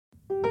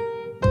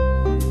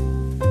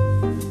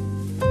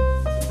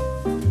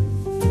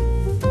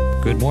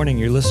Good morning.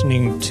 You're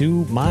listening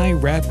to My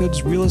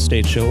Rapids Real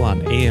Estate Show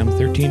on AM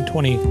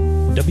 1320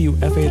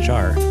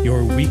 WFHR,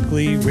 your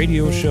weekly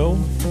radio show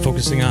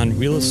focusing on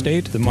real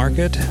estate, the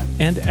market,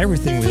 and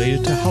everything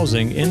related to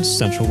housing in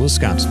central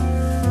Wisconsin.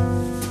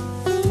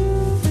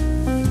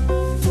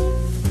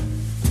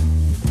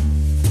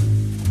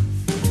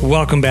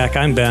 Welcome back.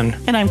 I'm Ben.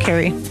 And I'm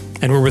Carrie.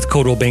 And we're with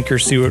Coldwell Banker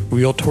Stewart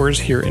Realtors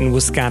here in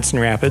Wisconsin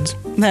Rapids.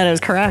 That is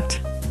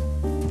correct.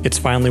 It's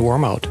finally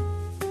warm out.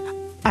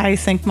 I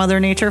think Mother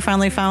Nature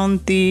finally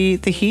found the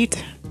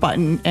heat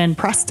button and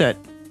pressed it.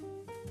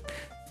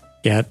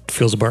 Yeah, it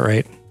feels about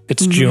right.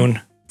 It's June.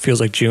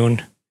 Feels like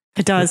June.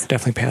 It does. It's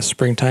definitely past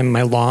springtime.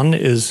 My lawn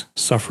is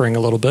suffering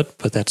a little bit,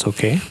 but that's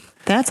okay.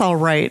 That's all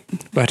right.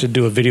 I have to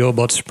do a video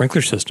about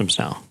sprinkler systems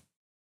now.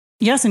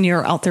 Yes, and you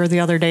were out there the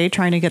other day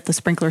trying to get the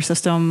sprinkler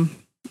system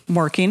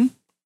working.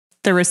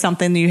 There was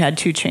something that you had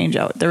to change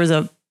out. There was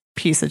a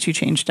piece that you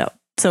changed out.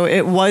 So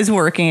it was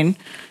working,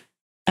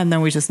 and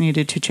then we just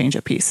needed to change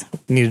a piece.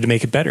 Needed to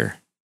make it better.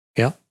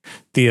 Yeah.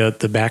 The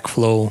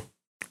backflow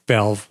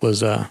valve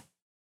was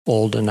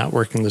old and not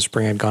working. The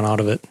spring had gone out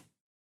of it.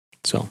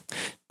 So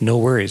no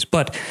worries.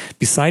 But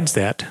besides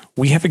that,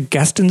 we have a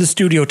guest in the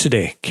studio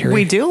today. Carrie,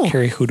 we do.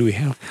 Carrie, who do we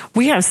have?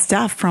 We have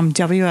Steph from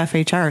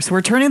WFHR. So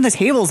we're turning the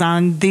tables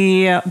on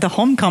the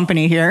home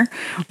company here.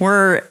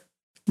 We're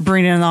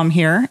bringing them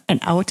here and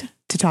out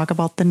to talk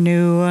about the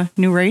new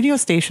radio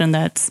station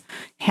that's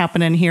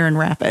happening here in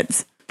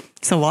Rapids.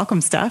 So welcome,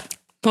 Steph.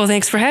 Well,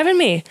 thanks for having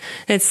me.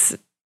 It's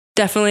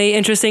definitely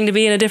interesting to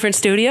be in a different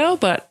studio,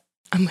 but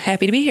I'm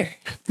happy to be here.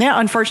 Yeah,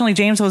 unfortunately,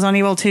 James was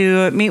unable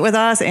to meet with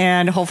us,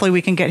 and hopefully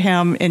we can get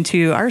him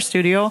into our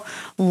studio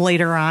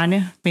later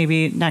on,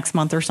 maybe next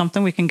month or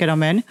something. We can get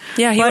him in.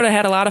 Yeah, he would have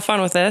had a lot of fun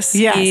with this.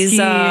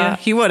 Yes,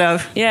 he would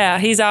have. Yeah,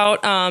 he's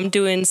out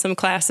doing some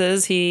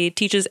classes. He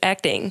teaches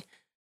acting.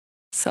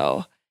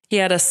 So he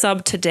had a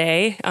sub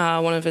today.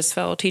 One of his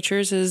fellow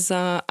teachers is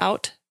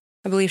out.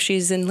 I believe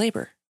she's in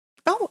labor.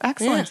 Oh,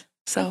 excellent. Yeah,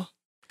 so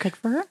good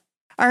for her.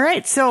 All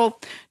right. So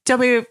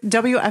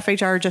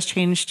WFHR just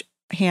changed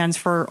hands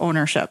for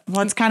ownership.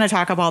 Let's kind of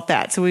talk about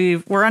that. So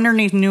we're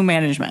underneath new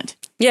management.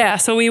 Yeah.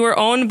 So we were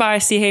owned by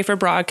C. Hafer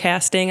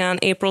Broadcasting. On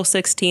April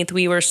 16th,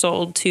 we were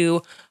sold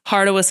to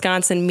Heart of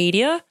Wisconsin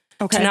Media.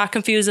 Okay. To not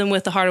confuse them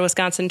with the Heart of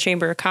Wisconsin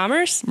Chamber of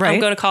Commerce. Right. I'm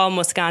going to call them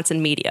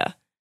Wisconsin Media.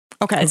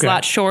 Okay. It's a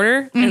lot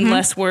shorter and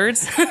less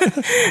words.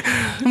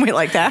 We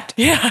like that.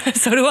 Yeah,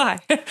 so do I.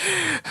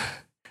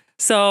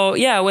 So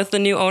yeah, with the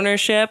new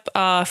ownership,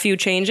 a few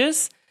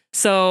changes.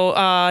 So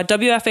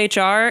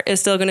WFHR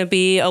is still going to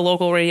be a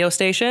local radio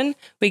station.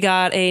 We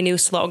got a new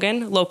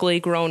slogan,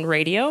 locally grown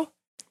radio.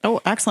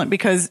 Oh, excellent.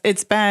 Because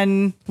it's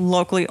been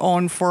locally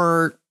owned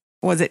for,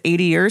 was it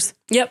 80 years?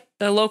 Yep.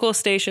 The local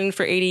station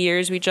for 80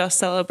 years. We just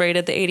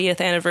celebrated the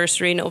 80th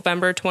anniversary,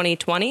 November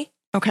 2020.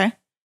 Okay.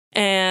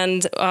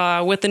 And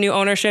with the new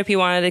ownership, he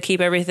wanted to keep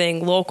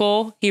everything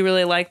local. He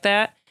really liked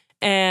that.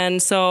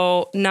 And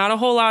so not a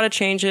whole lot of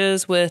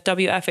changes with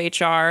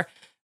WFHR,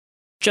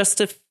 just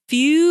a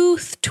few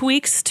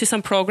tweaks to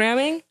some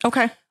programming.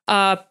 Okay.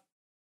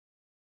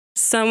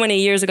 So many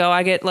years ago,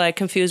 I get like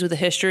confused with the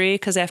history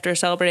because after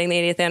celebrating the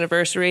 80th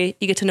anniversary,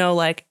 you get to know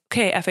like,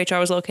 okay, FHR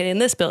was located in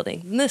this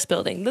building, then this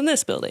building, then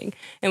this building.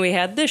 And we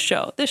had this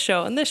show,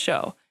 and this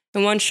show.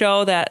 And one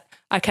show that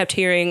I kept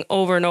hearing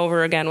over and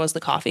over again was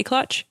the Coffee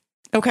Clutch.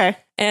 Okay.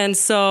 And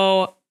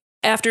so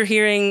after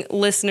hearing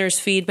listeners'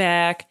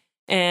 feedback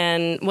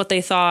and what they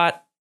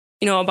thought,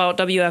 about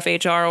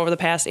WFHR over the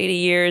past 80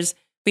 years,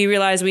 we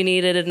realized we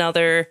needed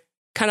another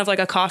kind of like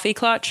a coffee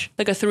clutch,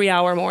 like a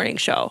 3-hour morning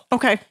show.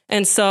 Okay.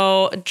 And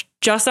so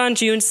just on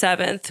June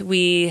 7th,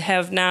 we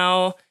have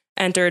now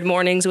entered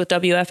mornings with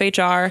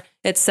WFHR.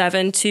 It's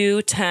 7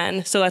 to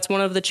 10. So that's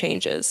one of the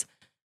changes.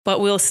 But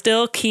we'll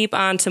still keep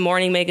on to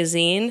Morning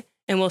Magazine,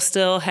 and we'll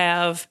still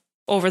have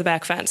Over the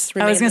Back Fence.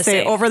 I was going to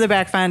say Over the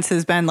Back Fence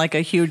has been like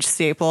a huge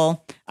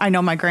staple. I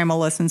know my grandma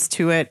listens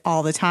to it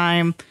all the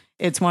time.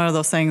 It's one of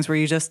those things where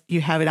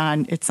you have it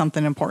on. It's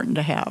something important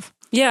to have.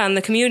 Yeah, and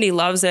the community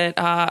loves it.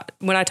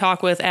 When I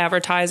talk with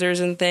advertisers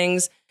and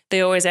things,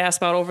 they always ask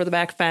about Over the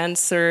Back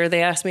Fence, or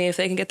they ask me if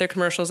they can get their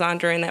commercials on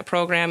during that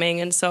programming.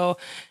 And so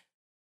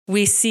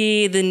we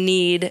see the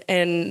need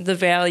and the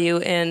value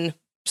in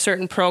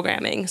certain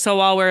programming. So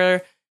while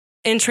we're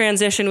in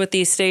transition with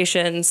these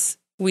stations,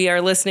 we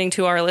are listening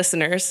to our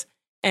listeners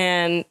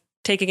and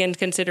taking into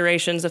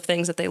considerations of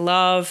things that they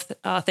love,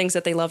 things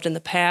that they loved in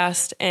the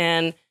past,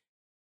 and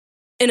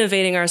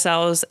innovating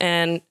ourselves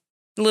and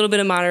a little bit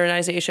of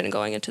modernization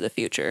going into the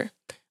future.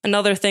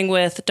 Another thing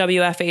with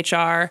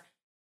WFHR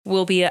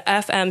will be a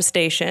FM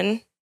station,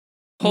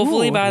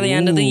 hopefully by the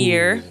end of the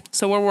year.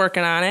 So we're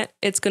working on it.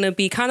 It's going to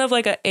be kind of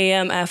like an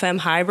AM FM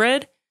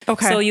hybrid.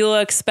 Okay. So you'll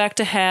expect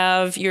to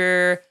have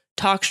your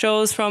talk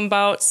shows from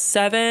about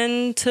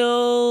 7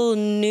 till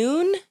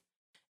noon.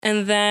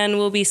 And then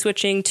we'll be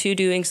switching to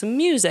doing some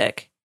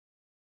music.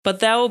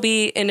 But that will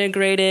be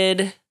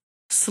integrated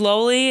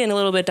slowly and a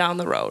little bit down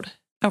the road.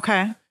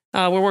 Okay.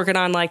 We're working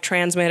on like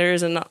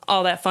transmitters and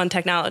all that fun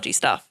technology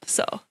stuff.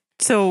 So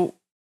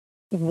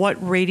what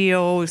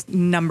radio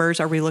numbers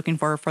are we looking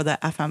for the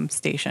FM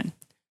station?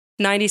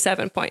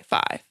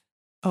 97.5.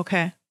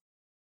 Okay.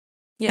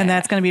 Yeah. And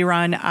that's going to be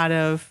run out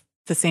of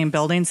the same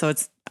building. So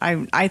it's,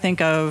 I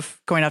think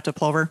of going up to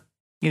Plover.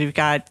 You've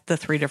got the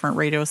 3 different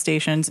radio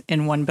stations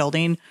in one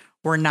building.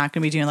 We're not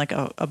going to be doing like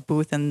a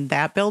booth in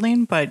that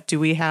building, but do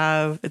we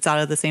have, it's out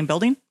of the same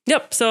building?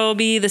 Yep. So it'll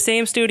be the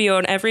same studio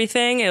and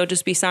everything. It'll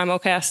just be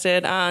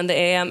simulcasted on the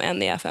AM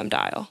and the FM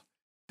dial.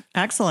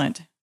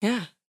 Excellent.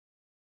 Yeah.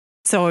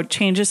 So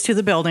changes to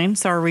the building.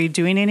 So are we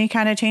doing any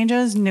kind of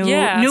changes?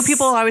 New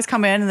people always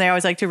come in and they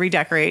always like to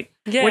redecorate,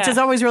 which is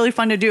always really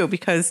fun to do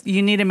because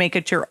you need to make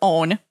it your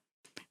own.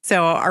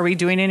 So are we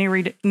doing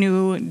any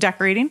new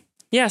decorating?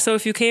 Yeah, so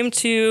if you came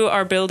to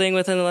our building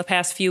within the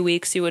past few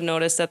weeks, you would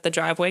notice that the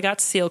driveway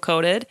got seal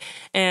coated,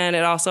 and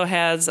it also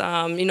has,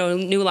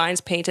 new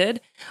lines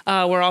painted.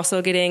 We're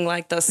also getting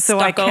like the stucco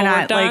I cannot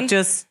work done. like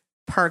just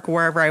park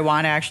wherever I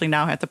want. I actually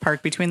now have to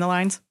park between the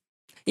lines.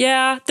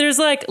 Yeah, there's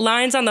like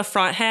lines on the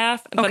front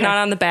half, but not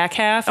on the back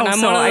half. And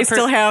I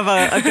still have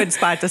a good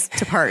spot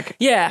to park.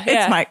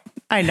 Yeah,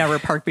 I never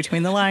park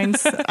between the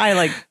lines. I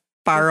like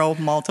borrow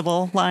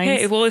multiple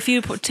lines. Hey, well, if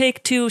you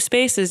take 2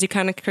 spaces, you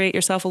kind of create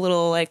yourself a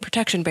little like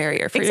protection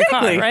barrier for your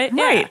car, right? Right.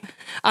 Yeah.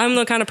 I'm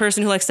the kind of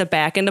person who likes to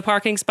back into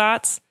parking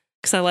spots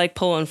because I like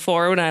pulling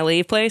forward when I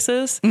leave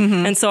places.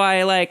 Mm-hmm. And so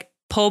I like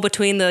pull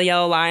between the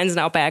yellow lines and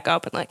I'll back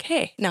up and like,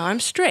 hey, now I'm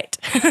straight.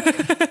 I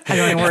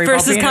don't even worry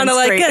about versus kind of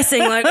like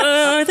guessing like,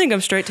 I think I'm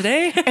straight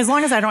today. As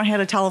long as I don't hit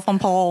a telephone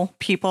pole,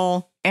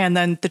 people, and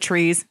then the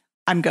trees,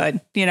 I'm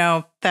good. You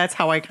know, that's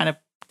how I kind of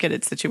get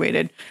it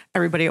situated.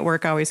 Everybody at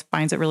work always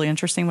finds it really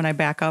interesting when I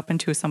back up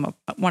into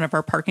one of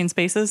our parking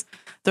spaces.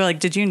 They're like,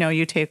 did you know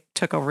you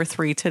took over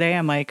 3 today?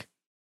 I'm like,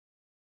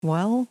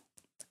 well,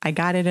 I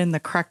got it in the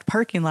correct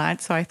parking lot.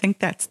 So I think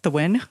that's the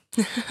win.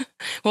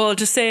 Well,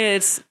 just say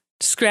it's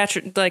scratch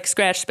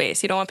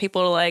space. You don't want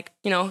people to like,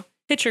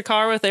 hit your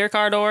car with their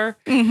car door.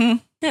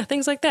 Mm-hmm. Yeah.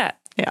 Things like that.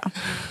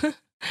 Yeah.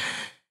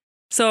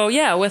 So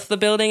yeah, with the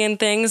building and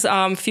things,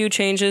 few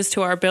changes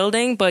to our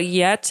building, but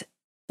yet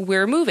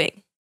we're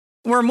moving.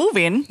 We're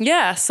moving.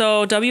 Yeah.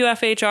 So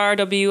WFHR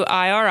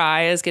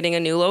WIRI is getting a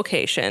new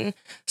location.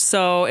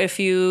 So if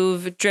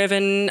you've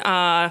driven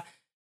on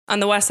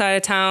the west side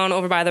of town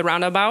over by the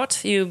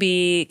roundabout, you'll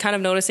be kind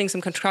of noticing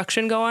some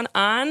construction going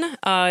on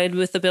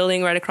with the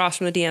building right across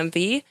from the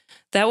DMV.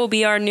 That will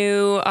be our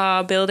new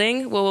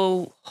building.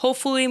 We'll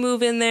hopefully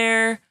move in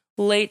there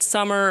late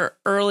summer,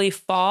 early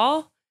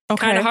fall.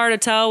 Okay. Kind of hard to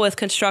tell with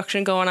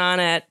construction going on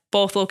at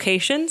both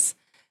locations.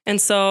 And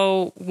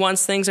so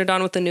once things are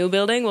done with the new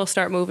building, we'll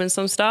start moving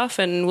some stuff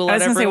and we'll let everyone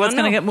know. I was going to say, what's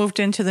going to get moved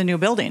into the new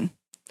building?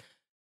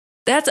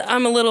 That's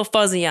I'm a little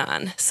fuzzy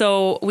on.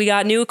 So we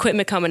got new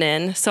equipment coming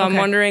in. So I'm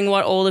wondering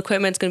what old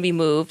equipment's going to be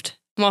moved.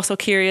 I'm also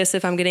curious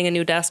if I'm getting a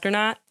new desk or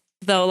not.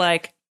 Though,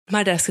 like,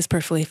 my desk is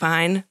perfectly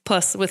fine.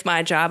 Plus, with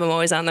my job, I'm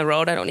always on the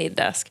road. I don't need a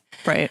desk.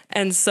 Right.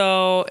 And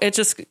so it's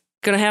just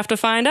going to have to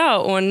find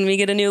out when we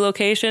get a new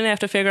location. I have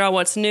to figure out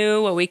what's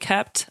new, what we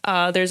kept.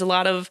 There's a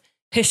lot of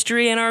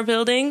history in our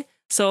building.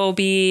 So it'll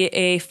be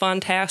a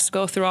fun task to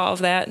go through all of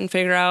that and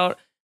figure out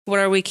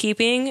what are we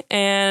keeping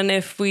and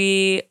if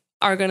we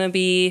are going to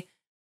be,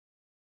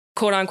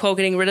 quote unquote,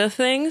 getting rid of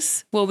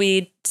things. We'll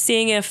be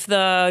seeing if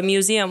the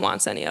museum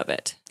wants any of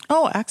it.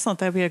 Oh, excellent.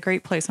 That'd be a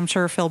great place. I'm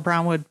sure Phil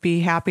Brown would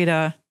be happy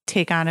to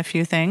take on a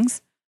few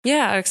things.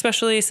 Yeah,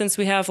 especially since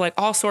we have like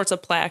all sorts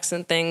of plaques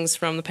and things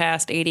from the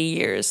past 80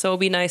 years. So it'll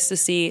be nice to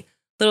see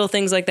little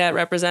things like that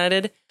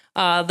represented.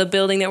 The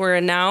building that we're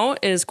in now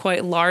is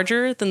quite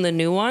larger than the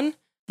new one.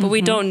 But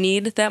we don't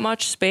need that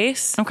much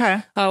space.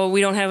 Okay.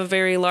 We don't have a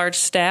very large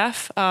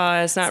staff.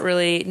 It's not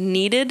really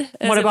needed.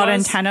 What about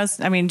antennas?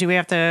 I mean,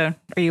 are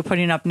you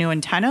putting up new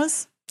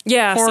antennas?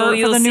 Yeah. For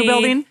the new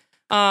building?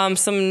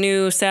 Some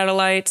new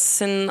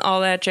satellites and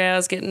all that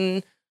jazz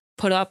getting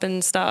put up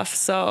and stuff.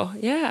 So,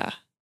 yeah.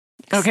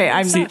 Okay.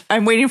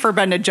 I'm waiting for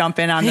Ben to jump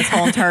in on this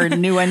whole entire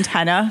new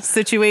antenna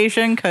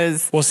situation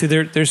because. Well, see,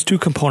 there's 2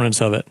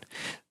 components of it.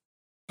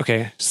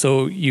 Okay,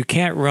 so you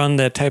can't run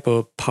that type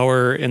of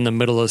power in the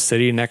middle of the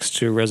city next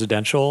to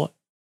residential,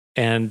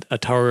 and a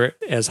tower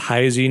as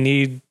high as you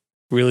need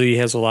really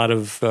has a lot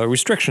of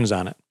restrictions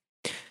on it,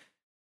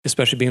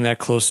 especially being that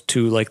close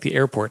to like the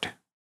airport.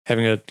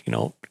 Having a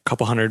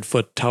couple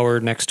 100-foot tower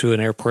next to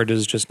an airport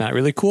is just not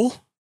really cool.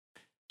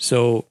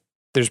 So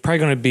there's probably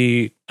going to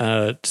be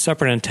a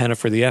separate antenna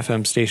for the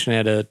FM station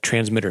at a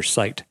transmitter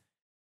site.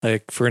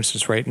 Like for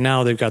instance, right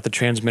now they've got the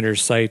transmitter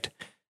site.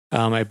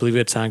 I believe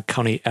it's on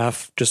County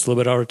F, just a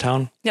little bit out of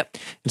town. Yep.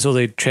 And so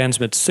they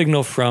transmit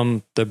signal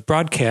from the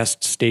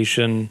broadcast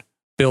station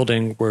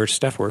building where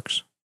Steph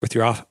works with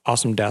your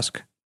awesome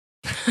desk.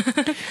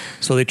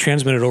 So they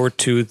transmit it over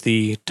to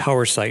the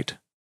tower site,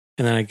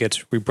 and then it gets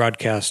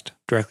rebroadcast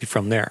directly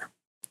from there.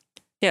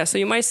 Yeah, so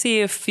you might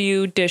see a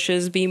few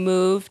dishes be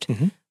moved,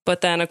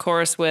 but then, of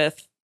course,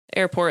 with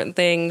airport and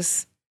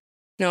things,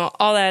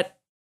 all that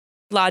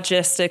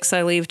logistics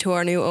I leave to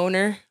our new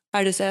owner.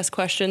 I just ask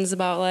questions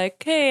about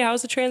like, hey,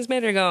 how's the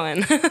transmitter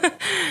going?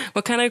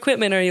 What kind of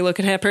equipment are you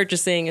looking at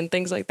purchasing and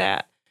things like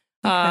that?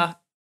 Okay.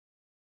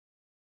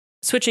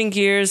 switching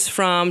gears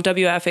from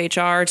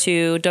WFHR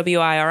to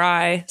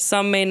WIRI,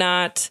 some may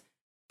not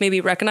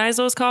maybe recognize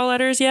those call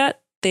letters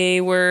yet.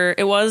 It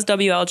was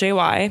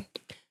WLJY.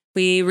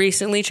 We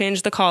recently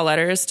changed the call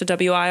letters to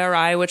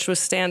WIRI, which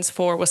stands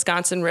for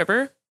Wisconsin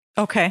River.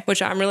 Okay.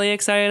 Which I'm really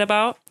excited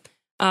about.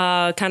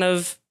 Kind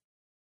of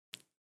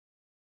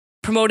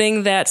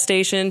promoting that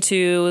station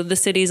to the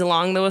cities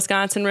along the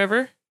Wisconsin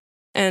River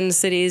and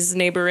cities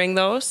neighboring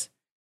those.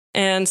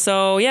 And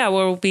so, yeah,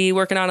 we'll be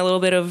working on a little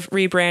bit of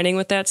rebranding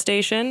with that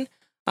station,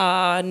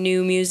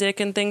 new music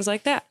and things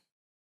like that.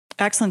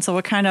 Excellent. So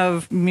what kind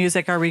of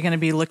music are we going to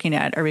be looking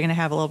at? Are we going to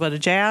have a little bit of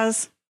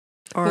jazz?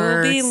 Or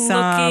we'll be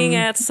looking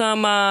at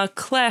some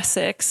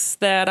classics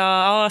that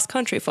all us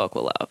country folk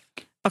will love.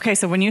 Okay,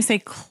 so when you say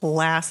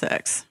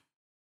classics,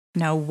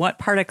 now what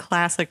part of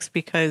classics?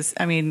 Because,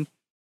 I mean...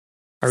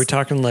 Are we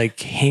talking like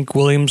Hank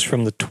Williams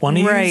from the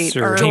 20s? Right.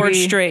 Or George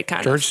Strait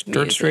kind of George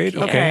music. Strait?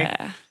 Yeah.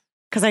 Okay.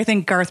 Because I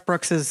think Garth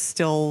Brooks is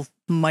still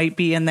might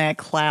be in that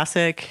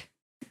classic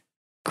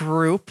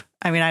group.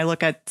 I mean, I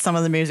look at some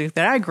of the music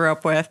that I grew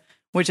up with,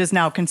 which is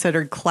now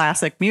considered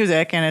classic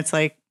music. And it's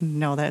like,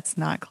 no, that's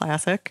not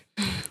classic.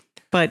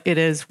 But it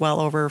is well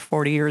over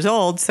 40 years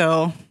old.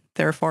 So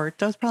therefore, it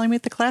does probably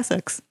meet the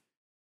classics.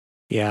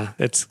 Yeah,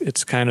 it's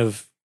kind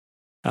of,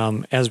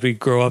 as we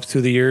grow up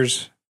through the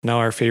years, now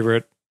our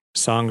favorite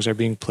songs are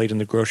being played in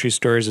the grocery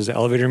stores as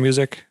elevator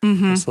music.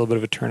 Mm-hmm. It's a little bit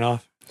of a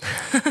turnoff.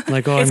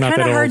 Like, oh, It's I'm not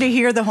kind that of hard old. to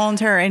hear the whole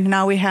entire, and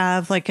now we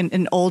have like an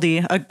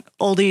oldie, a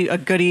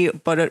goodie,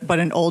 but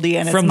an oldie,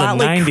 and From it's the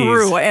Motley 90s.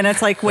 Crue, and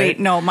it's like, wait, Right.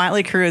 no,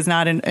 Motley Crue is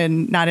not an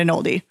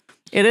oldie.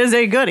 It is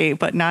a goodie,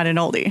 but not an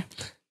oldie.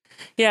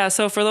 Yeah,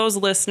 so for those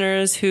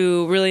listeners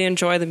who really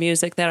enjoy the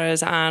music that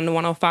is on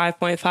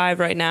 105.5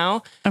 right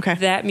now, Okay.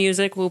 that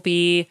music will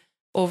be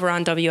over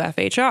on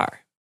WFHR.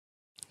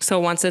 So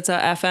once it's a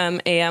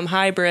FM AM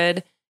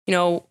hybrid, we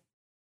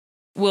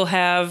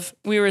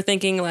were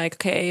thinking like,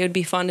 okay, it'd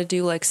be fun to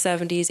do like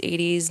 70s,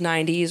 80s,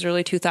 90s,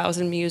 early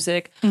 2000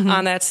 music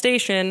on that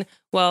station.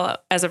 Well,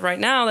 as of right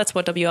now, that's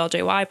what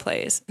WLJY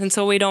plays. And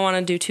so we don't want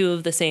to do two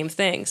of the same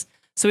things.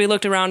 So we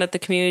looked around at the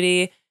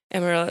community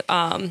and we're,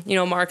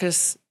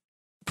 Marcus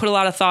put a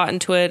lot of thought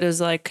into it. It was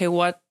like, okay,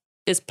 what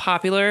is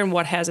popular and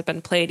what hasn't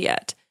been played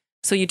yet?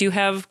 So you do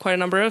have quite a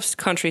number of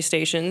country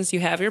stations. You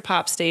have your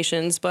pop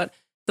stations, but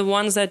the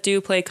ones that do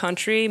play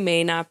country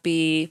may not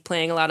be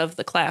playing a lot of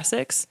the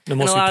classics and a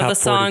mostly lot of top the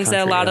 40 songs that a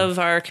country, lot yeah. of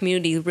our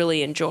community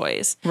really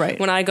enjoys. Right.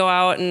 When I go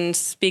out and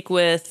speak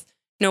with,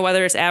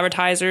 whether it's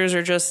advertisers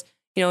or just,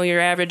 your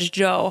average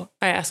Joe,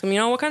 I ask them,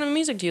 what kind of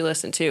music do you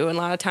listen to? And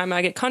a lot of time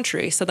I get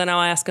country. So then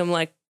I'll ask them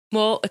like,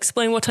 well,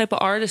 explain what type of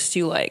artists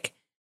you like.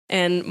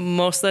 And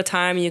most of the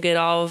time you get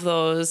all of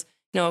those,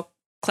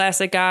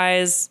 classic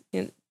guys,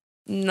 a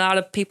lot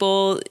of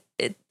people,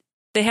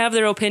 they have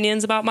their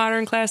opinions about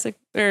modern classic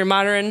or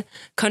modern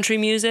country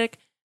music,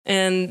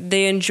 and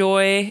they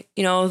enjoy,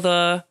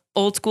 the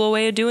old school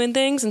way of doing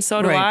things. And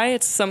so do Right. I.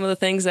 It's some of the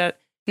things that,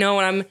 when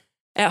I'm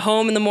at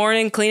home in the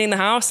morning cleaning the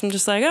house, I'm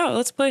just like, oh,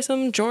 let's play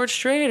some George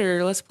Strait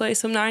or let's play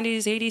some 90s,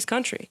 80s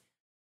country.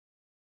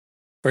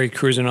 Or you're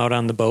cruising out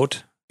on the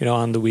boat,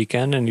 on the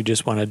weekend, and you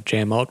just want to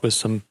jam out with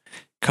some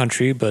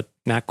country, but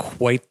not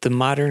quite the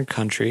modern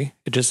country.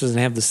 It just doesn't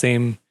have the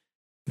same,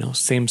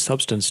 same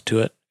substance to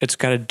it. It's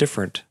got a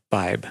different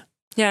vibe.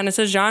 Yeah, and it's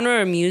a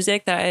genre of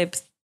music that I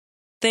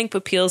think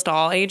appeals to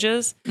all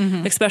ages,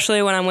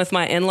 especially when I'm with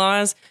my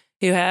in-laws.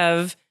 You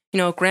have,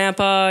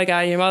 grandpa, you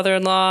got your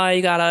mother-in-law,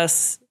 you got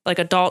us like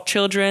adult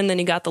children, then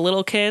you got the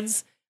little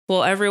kids.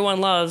 Well, everyone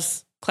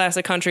loves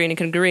classic country and you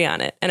can agree on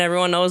it, and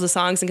everyone knows the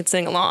songs and can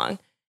sing along.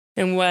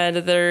 And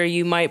whether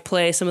you might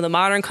play some of the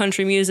modern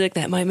country music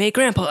that might make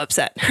grandpa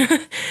upset.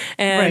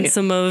 And Right.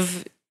 some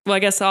of, I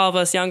guess all of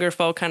us younger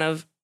folk kind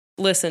of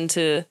listen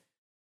to,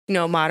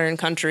 modern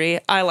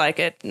country. I like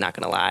it, not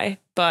going to lie.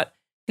 But,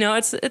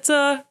 it's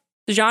a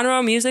genre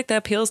of music that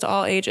appeals to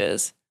all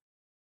ages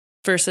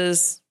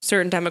versus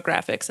certain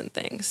demographics and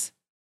things.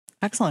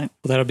 Excellent.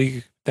 Well,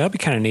 that'll be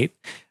kind of neat.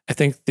 I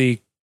think the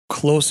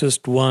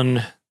closest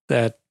one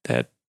that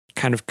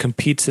kind of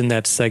competes in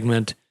that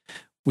segment,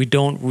 we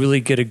don't really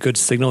get a good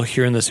signal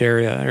here in this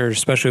area, or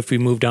especially if we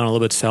move down a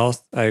little bit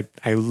south. I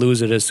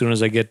lose it as soon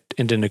as I get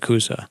into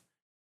Nakusa.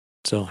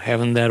 So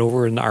having that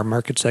over in our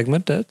market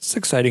segment, that's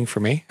exciting for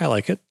me. I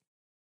like it.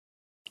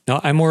 Now,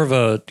 I'm more of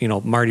a,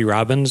 Marty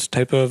Robbins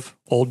type of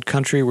old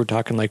country. We're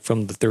talking like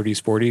from the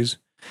 30s, 40s,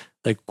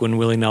 like when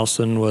Willie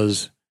Nelson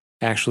was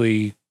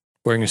actually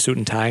wearing a suit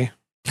and tie.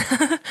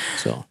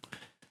 So,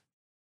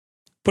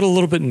 but a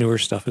little bit newer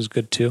stuff is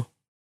good too.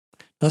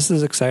 This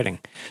is exciting.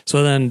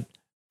 So then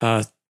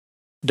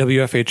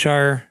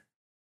WFHR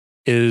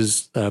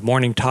is a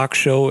morning talk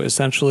show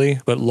essentially,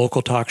 but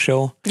local talk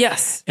show.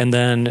 Yes. And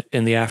then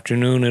in the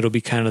afternoon, it'll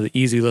be kind of the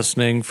easy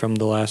listening from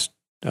the last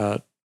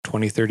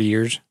 20, 30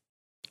 years.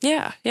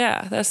 Yeah,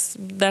 that's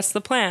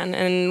the plan.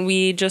 And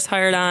we just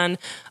hired on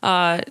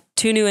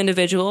two new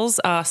individuals,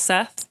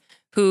 Seth,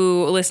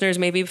 who listeners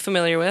may be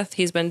familiar with.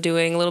 He's been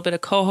doing a little bit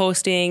of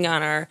co-hosting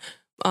on our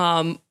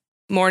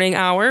Morning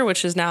Hour,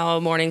 which is now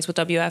Mornings with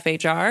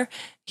WFHR.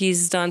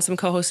 He's done some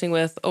co-hosting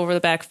with Over the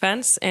Back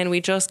Fence, and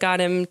we just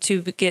got him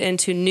to get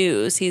into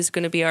news. He's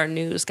going to be our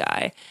news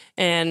guy.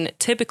 And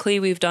typically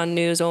we've done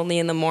news only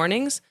in the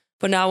mornings,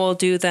 but now we'll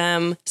do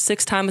them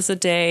 6 times a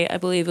day. I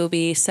believe it'll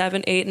be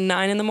 7, 8, and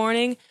 9 in the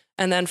morning,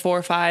 and then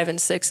 4, 5, and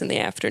 6 in the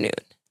afternoon.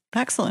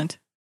 Excellent.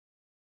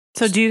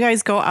 So do you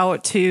guys go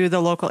out to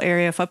the local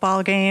area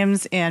football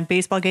games and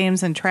baseball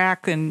games and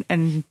track and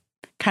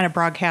kind of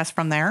broadcast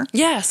from there?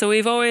 Yeah, so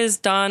we've always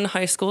done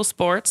high school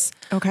sports.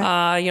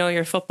 Okay.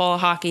 Your football,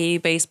 hockey,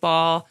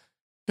 baseball,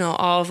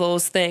 all of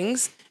those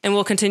things. And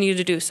we'll continue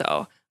to do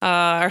so.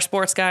 Our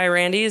sports guy,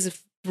 Randy,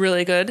 is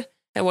really good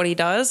at what he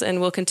does,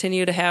 and we'll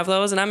continue to have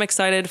those. And I'm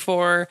excited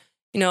for,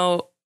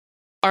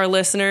 our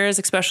listeners,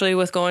 especially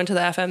with going to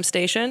the FM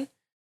station.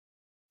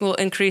 We'll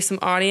increase some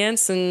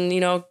audience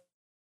and,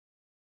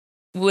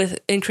 with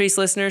increased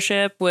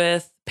listenership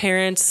with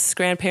parents,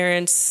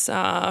 grandparents,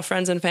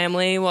 friends and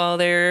family while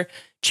they're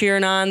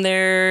cheering on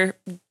their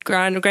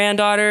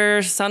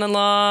granddaughter,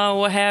 son-in-law,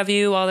 what have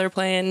you, while they're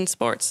playing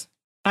sports.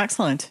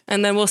 Excellent.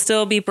 And then we'll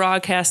still be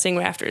broadcasting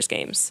Rafters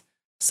games.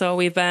 So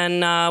we've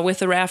been with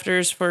the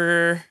Rafters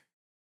for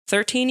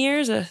 13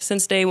 years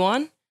since day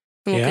one,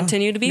 and we'll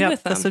continue to be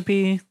with them. This would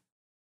be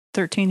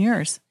 13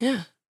 years.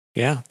 Yeah.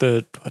 Yeah,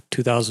 the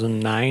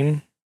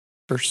 2009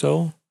 or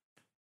so.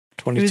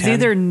 2010. It was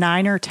either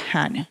 9 or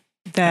 10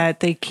 that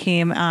they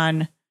came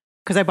on,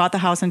 because I bought the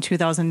house in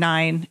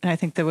 2009, and I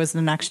think that was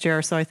the next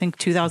year. So I think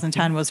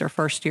 2010 was their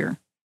first year.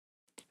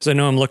 So I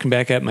know I'm looking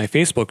back at my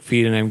Facebook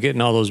feed, and I'm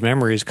getting all those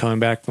memories coming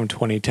back from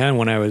 2010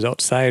 when I was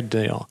outside,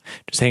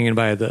 just hanging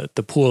by the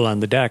pool on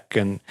the deck,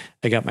 and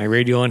I got my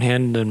radio in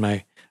hand and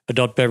my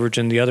adult beverage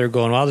in the other,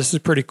 going, wow, this is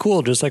pretty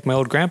cool. Just like my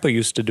old grandpa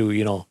used to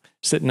do,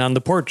 sitting on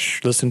the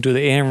porch, listening to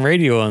the AM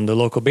radio on the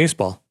local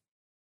baseball.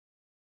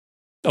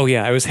 Oh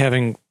yeah, I was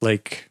having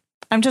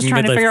I'm just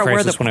trying to figure out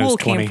where the pool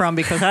came from,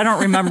 because I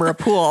don't remember a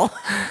pool.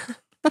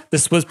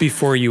 This was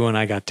before you and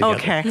I got together.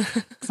 Okay.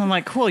 So I'm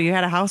like, cool, you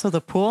had a house with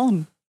a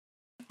pool?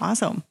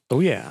 Awesome.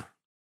 Oh yeah.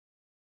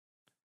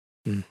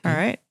 Mm-hmm. All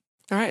right.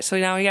 All right. So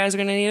now you guys are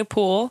going to need a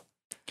pool.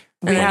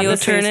 We have the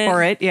space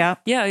for it. Yeah.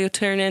 Yeah. You'll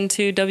turn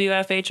into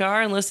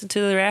WFHR and listen to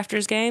the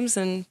Rafters games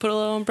and put a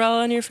little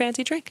umbrella in your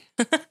fancy drink.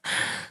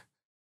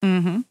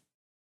 Mm-hmm.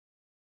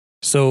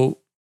 So,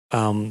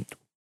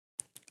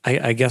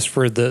 I guess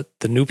for the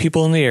new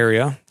people in the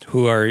area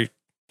who are,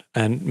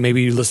 and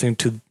maybe listening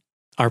to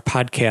our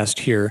podcast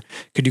here,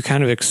 could you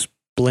kind of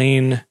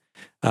explain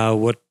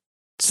what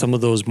some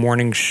of those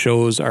morning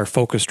shows are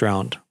focused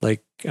around,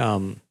 like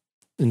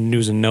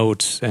News and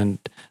Notes and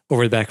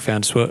Over the Back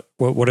Fence? What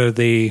are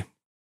they?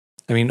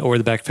 I mean, Over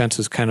the Back Fence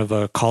is kind of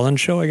a call-in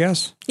show, I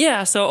guess?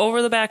 Yeah, so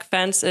Over the Back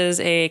Fence is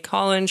a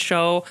call-in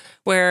show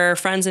where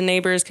friends and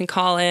neighbors can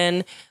call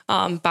in,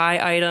 buy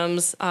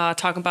items,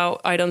 talk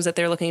about items that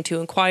they're looking to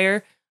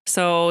inquire.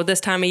 So this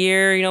time of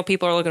year,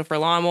 people are looking for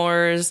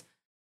lawnmowers,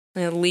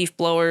 leaf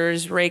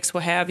blowers, rakes,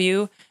 what have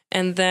you.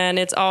 And then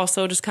it's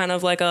also just kind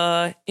of like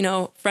a,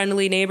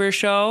 friendly neighbor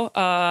show.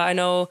 I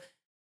know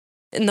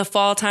in the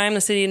fall time, the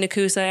city of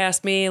Nakusa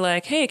asked me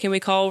hey, can we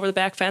call Over the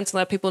Back Fence and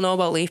let people know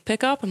about leaf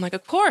pickup? I'm like,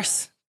 of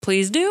course,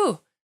 please do.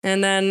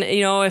 And then,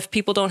 if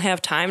people don't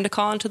have time to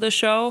call into the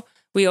show,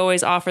 we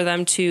always offer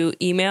them to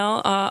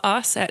email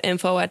us at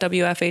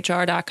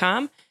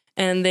info@wfhr.com,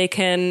 and they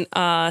can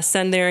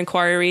send their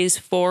inquiries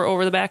for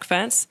Over the Back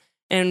Fence,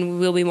 and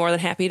we'll be more than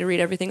happy to read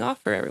everything off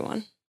for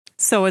everyone.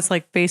 So it's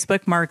like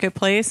Facebook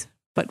Marketplace,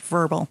 but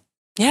verbal.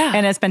 Yeah.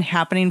 And it's been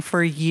happening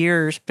for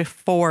years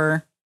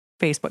before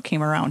Facebook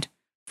came around.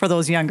 For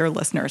those younger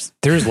listeners,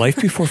 There's life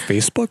before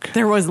Facebook?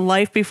 there was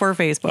life before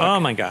Facebook. Oh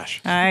my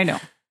gosh. I know.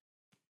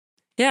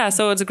 Yeah,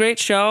 so it's a great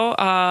show.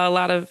 A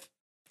lot of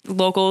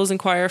locals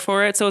inquire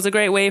for it. So it's a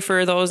great way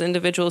for those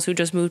individuals who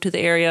just moved to the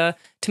area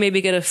to maybe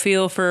get a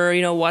feel for,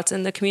 what's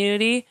in the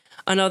community.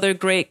 Another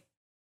great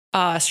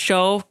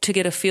show to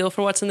get a feel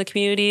for what's in the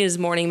community is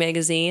Morning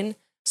Magazine.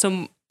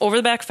 So Over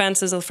the Back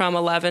Fence is from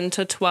 11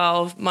 to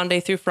 12,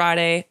 Monday through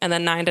Friday, and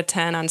then 9 to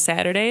 10 on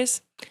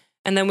Saturdays.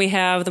 And then we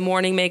have the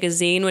Morning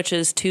Magazine, which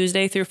is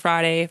Tuesday through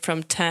Friday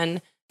from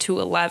 10 to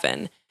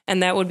 11.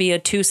 And that would be a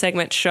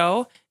 2-segment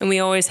show. And we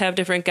always have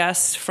different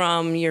guests,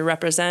 from your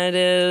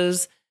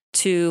representatives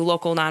to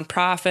local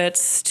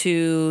nonprofits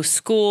to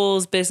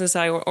schools, business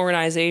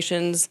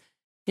organizations,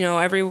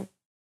 every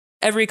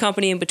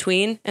company in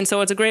between. And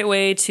so it's a great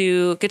way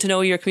to get to know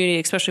your community,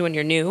 especially when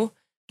you're new.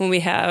 When we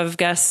have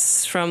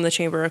guests from the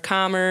Chamber of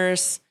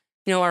Commerce,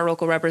 our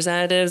local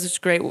representatives, it's a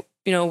great,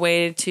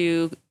 way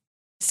to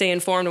stay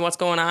informed on what's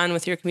going on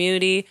with your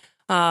community.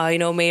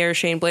 Mayor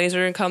Shane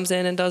Blazer comes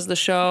in and does the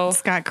show.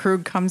 Scott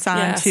Krug comes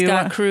on too.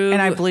 Scott Krug.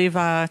 And I believe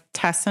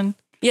Tesson.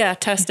 Yeah,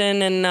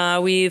 Teston.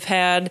 And we've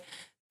had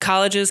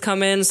colleges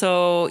come in.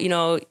 So,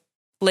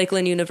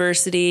 Lakeland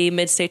University,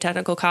 Mid-State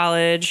Technical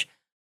College.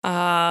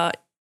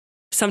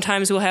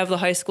 Sometimes we'll have the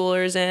high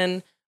schoolers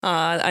in.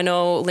 I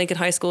know Lincoln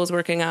High School is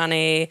working on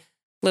a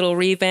little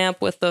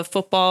revamp with the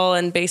football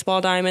and baseball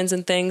diamonds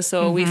and things.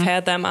 So we've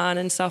had them on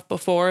and stuff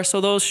before.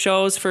 So those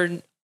shows for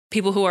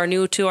people who are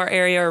new to our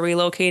area or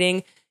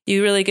relocating,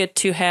 you really get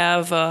to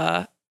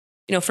have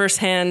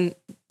firsthand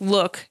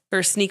look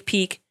or sneak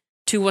peek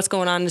to what's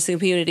going on in the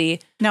community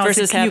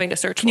versus having to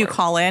search. Can you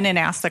call in and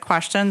ask the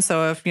question?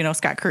 So if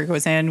Scott Kerr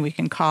goes in, we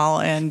can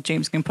call and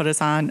James can put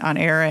us on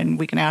air and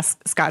we can ask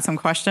Scott some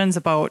questions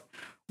about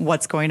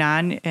what's going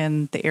on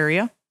in the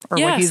area or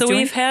what he's doing.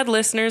 We've had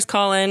listeners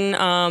call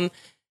in,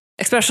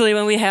 especially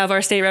when we have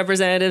our state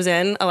representatives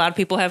in. A lot of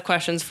people have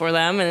questions for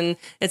them, and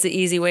it's an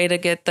easy way to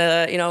get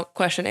the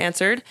question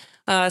answered.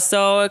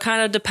 So it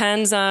kind of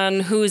depends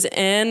on who's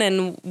in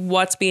and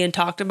what's being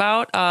talked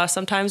about.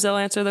 Sometimes they'll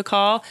answer the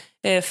call.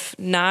 If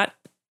not,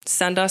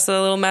 send us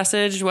a little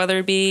message, whether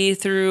it be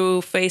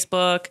through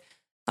Facebook,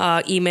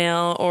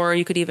 email, or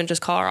you could even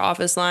just call our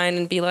office line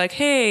and be like,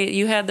 hey,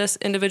 you had this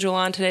individual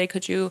on today.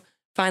 Could you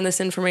find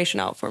this information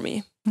out for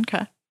me?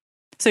 Okay.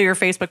 So your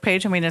Facebook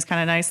page, it's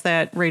kind of nice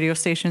that radio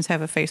stations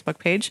have a Facebook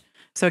page.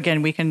 So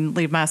again, we can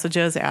leave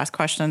messages, ask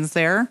questions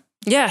there.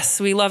 Yes,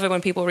 we love it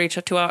when people reach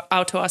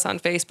out to us on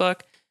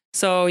Facebook.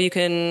 So you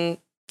can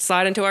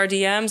slide into our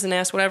DMs and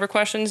ask whatever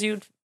questions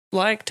you'd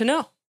like to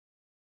know.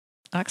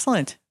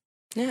 Excellent.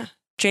 Yeah.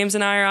 James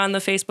and I are on the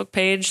Facebook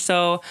page.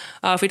 So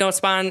if we don't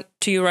respond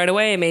to you right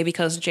away, maybe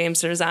because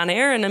James is on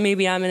air and then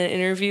maybe I'm in an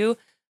interview.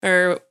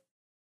 Every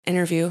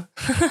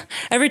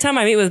time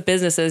I meet with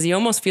businesses, you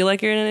almost feel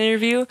like you're in an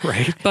interview.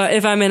 Right. But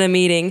if I'm in a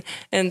meeting,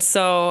 and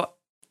so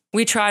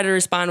we try to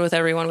respond with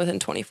everyone within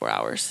 24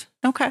 hours.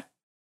 Okay.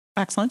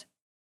 Excellent.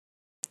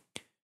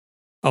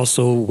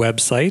 Also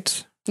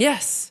websites.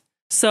 Yes.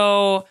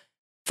 So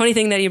funny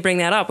thing that you bring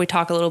that up, we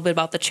talk a little bit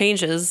about the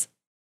changes.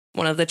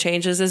 One of the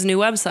changes is new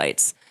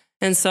websites.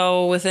 And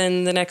so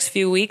within the next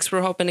few weeks,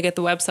 we're hoping to get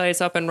the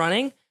websites up and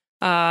running.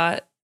 So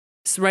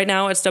right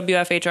now it's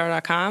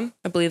WFHR.com.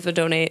 I believe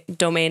the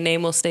domain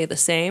name will stay the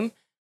same.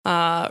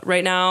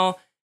 Right now,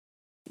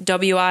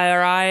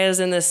 WIRI is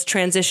in this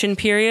transition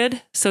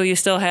period. So you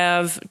still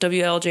have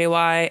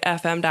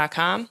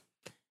WLJYFM.com,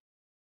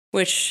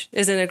 which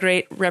isn't a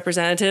great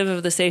representative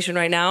of the station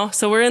right now.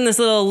 So we're in this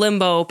little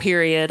limbo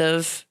period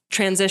of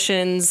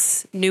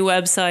transitions, new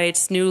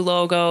websites, new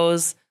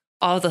logos,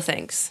 all the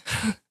things.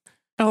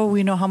 Oh,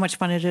 we know how much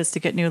fun it is to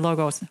get new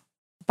logos.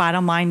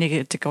 Bottom line, you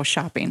get to go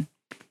shopping.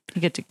 You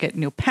get to get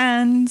new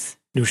pens,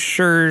 new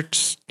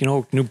shirts,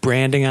 new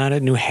branding on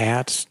it, new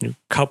hats, new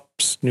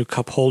cups, new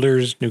cup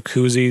holders, new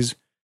koozies,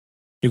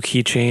 new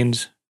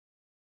keychains,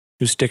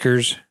 new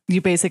stickers.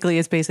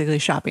 It's basically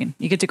shopping.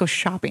 You get to go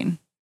shopping.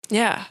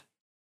 Yeah.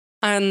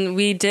 And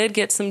we did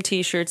get some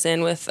t-shirts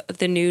in with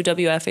the new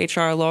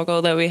WFHR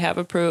logo that we have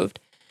approved.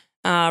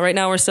 Right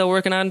now we're still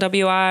working on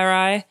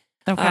WIRI.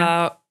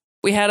 Okay.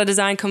 We had a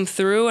design come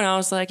through and I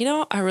was like,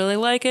 I really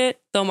like it.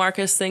 Though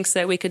Marcus thinks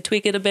that we could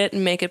tweak it a bit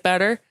and make it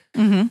better.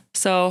 Mm-hmm.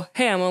 So,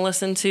 hey, I'm going to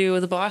listen to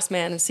the boss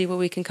man and see what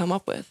we can come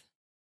up with.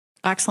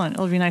 Excellent.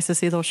 It'll be nice to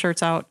see those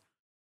shirts out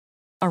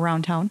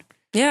around town.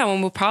 Yeah, well,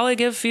 we'll probably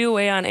give a few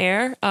away on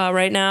air.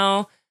 Right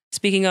now,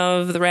 speaking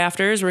of the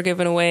Rafters, we're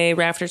giving away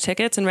Rafter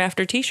tickets and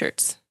Rafter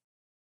t-shirts.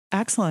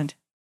 Excellent.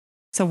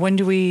 So when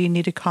do we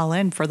need to call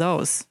in for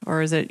those?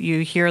 Or is it you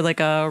hear like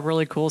a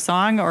really cool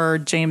song or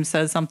James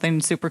says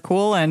something super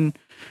cool and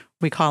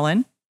we call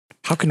in?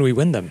 How can we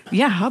win them?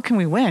 Yeah, how can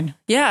we win?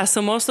 Yeah,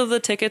 so most of the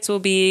tickets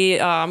will be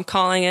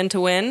calling in to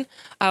win.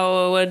 I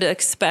would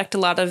expect a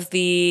lot of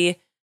the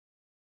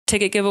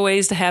ticket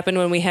giveaways to happen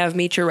when we have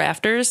Meet Your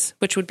Rafters,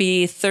 which would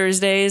be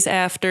Thursdays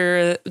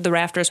after the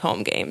Rafters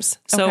home games.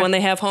 So when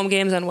they have home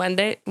games on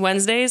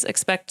Wednesdays,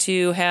 expect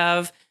to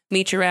have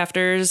Meet Your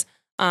Rafters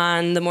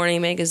on the Morning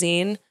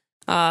Magazine.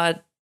 Morning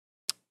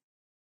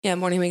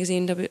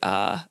Magazine,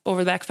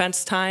 over the back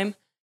fence time.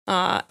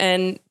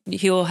 And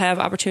he'll have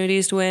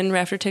opportunities to win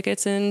Rafter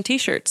tickets and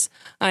t-shirts.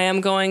 I am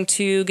going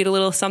to get a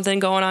little something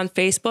going on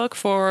Facebook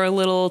for a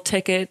little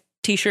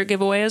t-shirt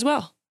giveaway as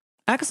well.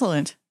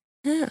 Excellent.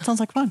 Yeah. Sounds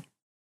like fun.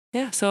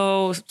 Yeah.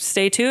 So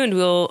stay tuned.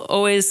 We'll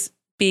always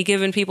be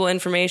giving people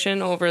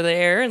information over the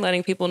air and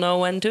letting people know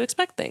when to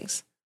expect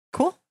things.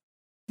 Cool.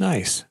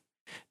 Nice.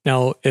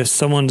 Now, if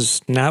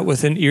someone's not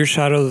within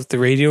earshot of the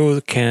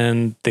radio,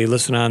 can they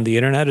listen on the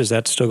internet? Is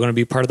that still going to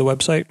be part of the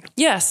website?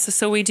 Yes.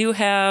 So we do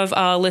have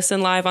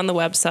listen live on the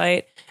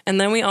website. And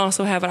then we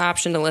also have an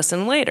option to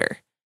listen later.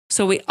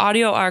 So we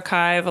audio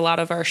archive a lot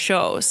of our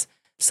shows.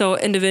 So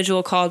an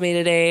individual called me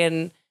today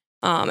and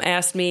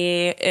asked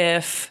me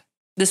if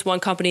this one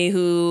company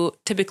who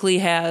typically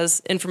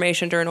has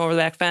information during Over the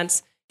Back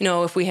Fence,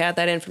 if we had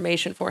that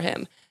information for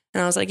him.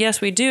 And I was like,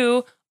 yes, we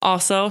do.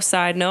 Also,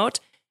 side note,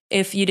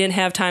 if you didn't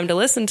have time to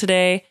listen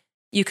today,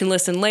 you can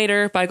listen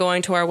later by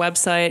going to our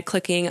website,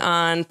 clicking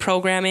on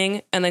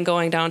programming, and then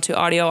going down to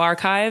audio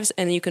archives.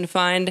 And you can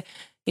find,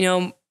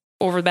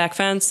 Over the Back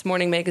Fence,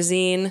 Morning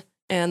Magazine,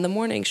 and The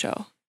Morning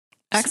Show.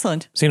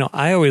 Excellent. So,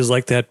 I always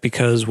like that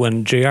because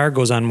when JR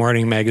goes on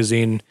Morning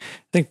Magazine,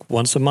 I think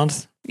once a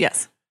month.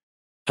 Yes.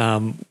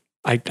 I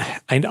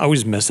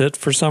always miss it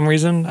for some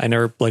reason. I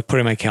never put it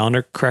in my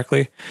calendar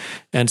correctly.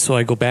 And so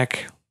I go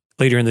back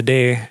later in the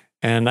day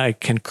and I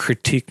can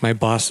critique my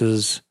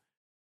boss's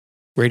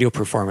radio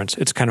performance.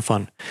 It's kind of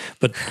fun.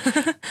 But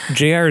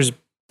JR's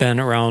been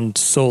around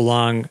so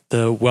long,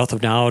 the wealth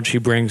of knowledge he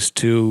brings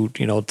to,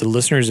 the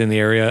listeners in the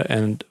area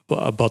and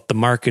about the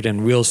market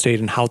and real estate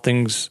and how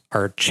things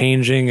are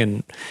changing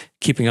and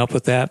keeping up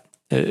with that.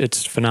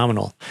 It's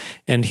phenomenal.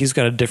 And he's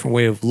got a different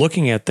way of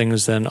looking at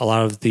things than a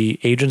lot of the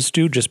agents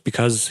do just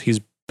because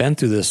he's been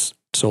through this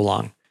so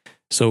long.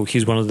 So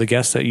he's one of the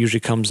guests that usually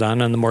comes on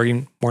the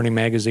morning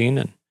magazine,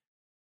 and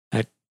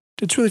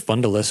it's really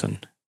fun to listen.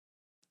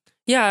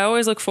 Yeah, I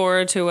always look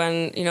forward to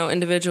when,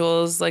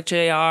 individuals like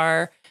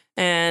JR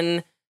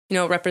and,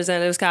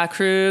 Representative Scott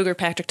Krug or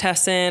Patrick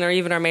Tesson or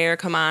even our mayor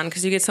come on,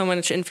 because you get so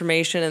much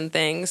information and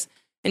things,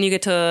 and you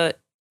get to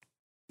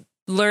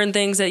learn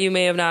things that you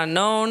may have not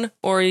known,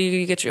 or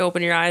you get to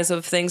open your eyes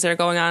of things that are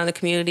going on in the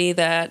community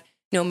that,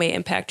 may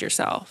impact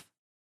yourself.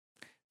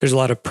 There's a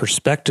lot of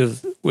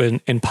perspective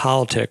in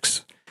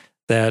politics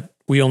that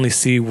we only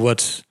see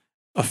what's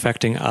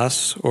affecting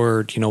us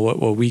or,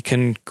 what we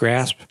can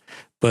grasp,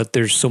 but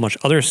there's so much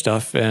other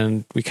stuff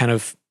and we kind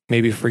of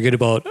maybe forget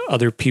about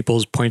other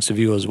people's points of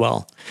view as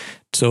well.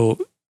 So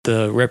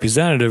the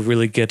representative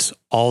really gets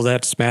all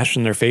that smashed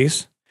in their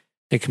face.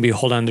 It can be,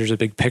 hold on, there's a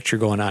big picture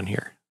going on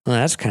here. Well,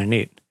 that's kind of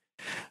neat.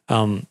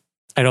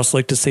 I'd also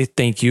like to say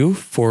thank you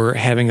for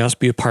having us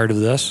be a part of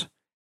this.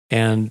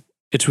 And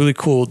it's really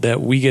cool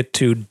that we get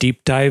to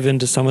deep dive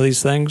into some of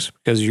these things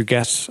because your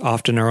guests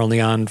often are only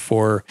on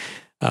for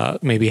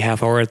maybe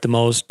half hour at the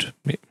most,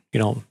 a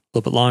little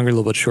bit longer, a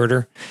little bit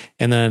shorter.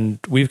 And then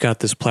we've got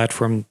this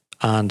platform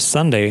on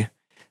Sunday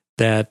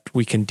that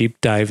we can deep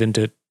dive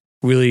into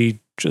really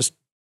just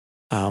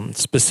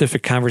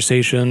specific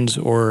conversations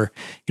or,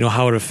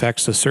 how it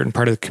affects a certain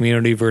part of the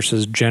community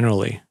versus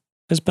generally.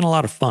 It's been a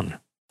lot of fun.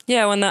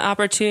 Yeah, when the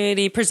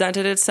opportunity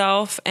presented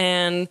itself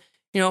and,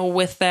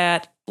 with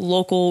that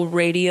local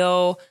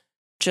radio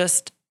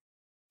just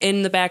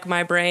in the back of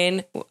my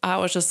brain, I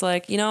was just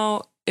like,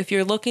 if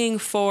you're looking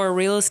for a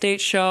real estate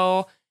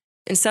show,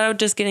 instead of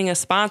just getting a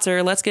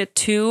sponsor, let's get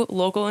 2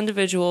 local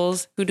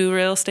individuals who do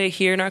real estate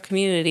here in our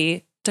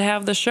community to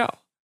have the show.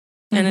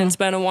 And it's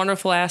been a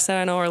wonderful asset.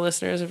 I know our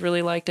listeners have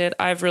really liked it.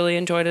 I've really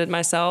enjoyed it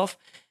myself.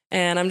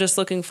 And I'm just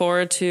looking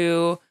forward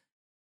to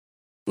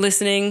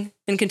listening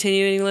and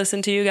continuing to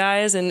listen to you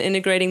guys and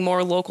integrating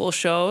more local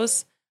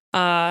shows.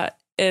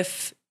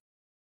 If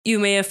you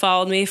may have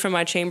followed me from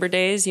my chamber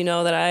days, you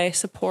know that I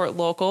support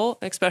local,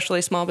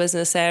 especially Small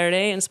Business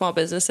Saturday and small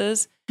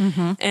businesses.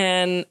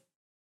 And,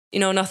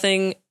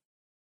 nothing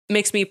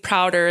makes me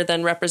prouder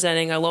than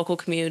representing a local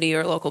community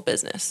or a local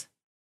business.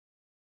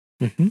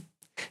 And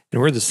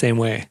we're the same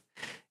way.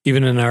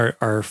 Even in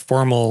our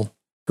formal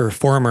or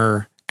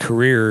former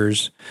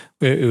careers,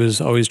 it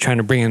was always trying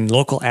to bring in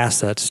local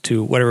assets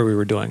to whatever we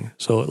were doing.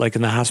 So like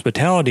in the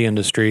hospitality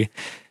industry,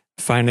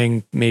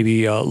 finding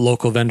maybe a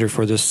local vendor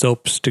for the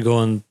soaps to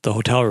go in the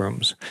hotel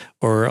rooms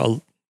or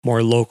a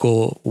more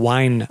local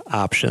wine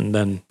option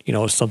than,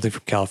 something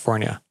from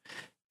California.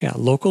 Yeah,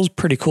 local's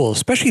pretty cool,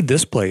 especially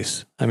this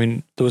place. I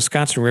mean, the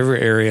Wisconsin River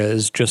area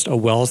is just a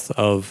wealth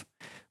of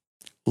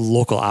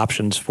local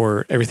options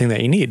for everything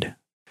that you need.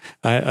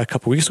 A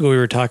couple weeks ago, we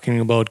were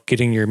talking about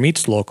getting your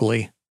meats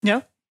locally.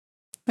 Yeah.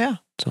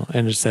 So,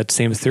 and it's that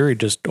same theory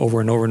just over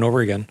and over and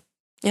over again.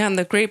 Yeah, and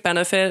the great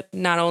benefit,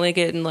 not only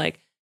getting like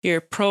your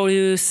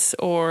produce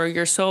or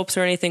your soaps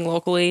or anything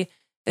locally,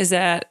 is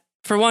that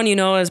for one,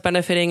 is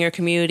benefiting your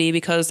community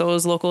because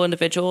those local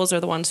individuals are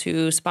the ones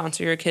who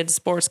sponsor your kids'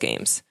 sports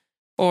games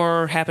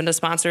or happen to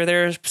sponsor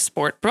their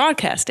sport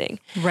broadcasting.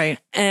 Right.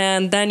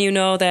 And then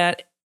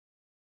that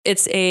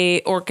it's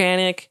a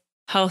organic,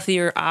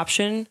 healthier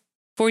option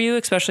for you,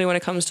 especially when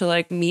it comes to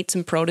like meats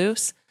and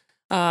produce.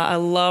 I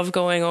love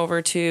going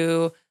over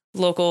to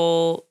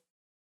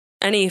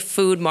any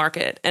food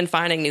market and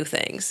finding new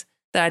things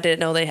that I didn't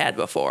know they had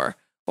before,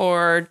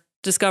 or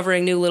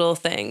discovering new little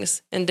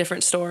things in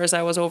different stores.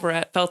 I was over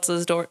at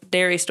Feltz's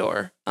dairy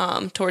store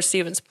towards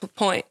Stevens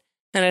Point,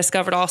 and I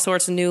discovered all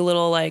sorts of new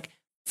little like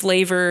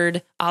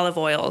flavored olive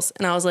oils.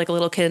 And I was like a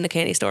little kid in the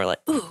candy store, like,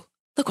 ooh,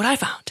 look what I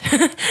found.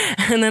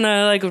 And then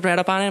I like read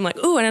up on it. I'm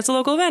like, ooh, and it's a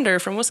local vendor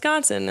from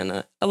Wisconsin.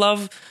 And I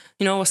love,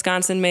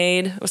 Wisconsin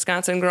made,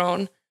 Wisconsin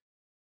grown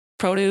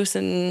produce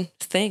and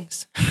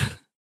things.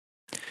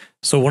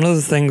 So one of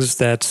the things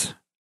that's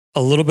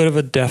a little bit of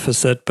a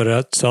deficit, but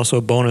it's also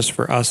a bonus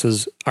for us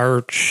is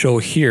our show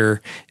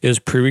here is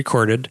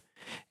pre-recorded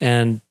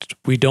and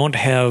we don't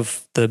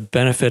have the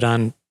benefit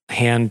on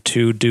hand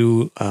to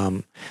do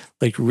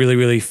like really,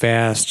 really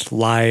fast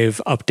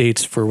live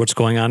updates for what's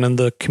going on in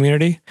the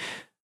community.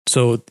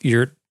 So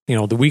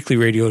the weekly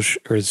radio,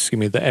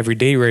 the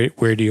everyday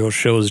radio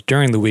shows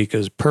during the week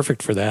is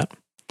perfect for that.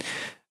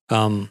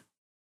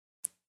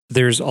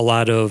 There's a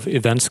lot of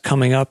events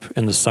coming up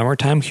in the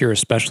summertime here,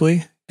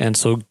 especially. And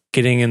so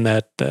getting in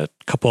that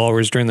couple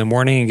hours during the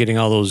morning and getting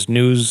all those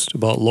news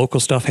about local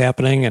stuff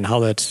happening and how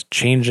that's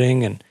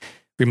changing and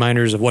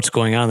reminders of what's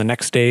going on the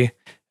next day,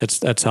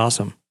 that's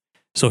awesome.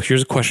 So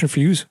here's a question for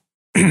you.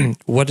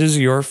 What is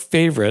your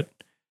favorite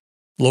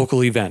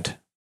local event?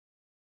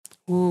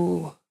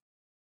 Ooh,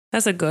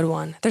 that's a good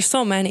one. There's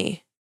so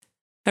many.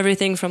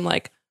 everything from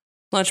like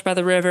Lunch by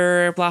the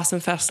River, Blossom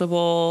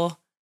Festival.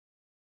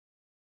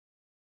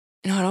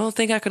 I don't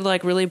think I could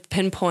like really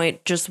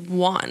pinpoint just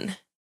one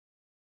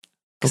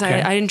because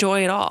Okay. I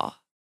enjoy it all.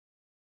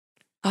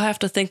 I'll have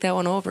to think that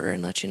one over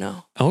and let you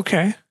know.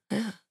 Okay.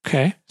 Yeah.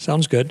 Okay.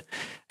 Sounds good.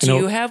 Do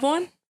you have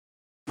one?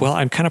 Well,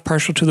 I'm kind of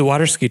partial to the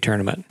water ski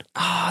tournament.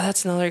 Oh,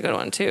 that's another good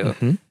one too.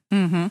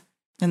 Mm-hmm.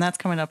 And that's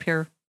coming up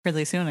here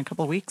really soon, in a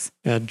couple of weeks.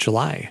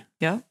 July.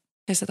 Yep.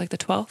 Is it like the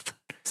 12th?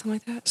 Something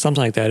like that?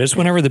 Something like that. It's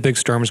whenever the big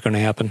storm is going to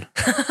happen.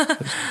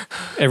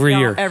 Every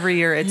year. Every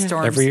year it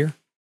storms. Every year.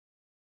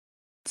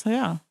 So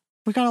yeah,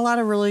 we got a lot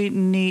of really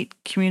neat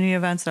community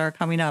events that are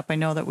coming up. I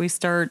know that we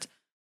start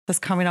this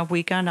coming up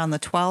weekend on the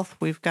 12th.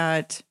 We've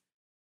got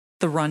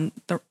the run.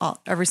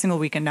 Every single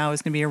weekend now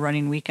is going to be a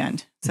running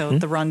weekend. So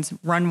the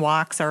run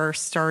walks are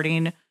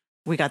starting.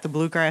 We got the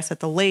bluegrass at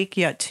the lake,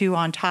 yet 2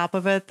 on top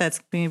of it. That's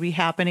going to be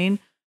happening.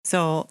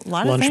 So a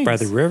lot of things. Lunch by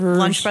the River.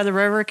 Lunch by the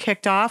River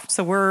kicked off.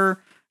 So we're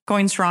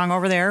going strong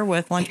over there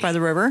with Lunch by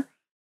the River.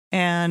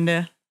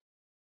 And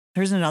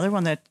there's another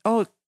one that,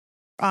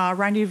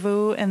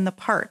 Rendezvous in the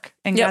park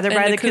and Gather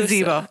by the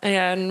Gazebo.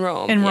 Yeah, in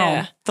Rome.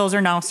 Rome. Those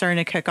are now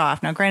starting to kick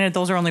off. Now, granted,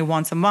 those are only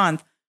once a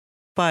month,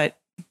 but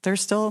they're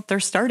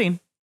starting.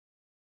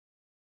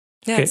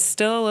 Yeah, Okay. it's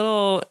still a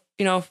little,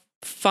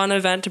 fun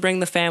event to bring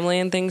the family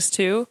and things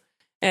too.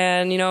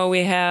 And,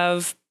 we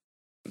have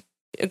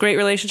a great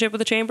relationship with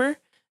the chamber.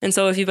 And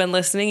so if you've been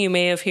listening, you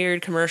may have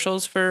heard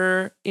commercials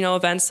for,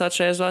 events such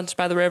as Lunch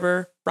by the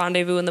River,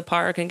 Rendezvous in the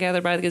Park, and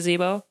Gather by the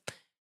Gazebo.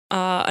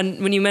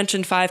 And when you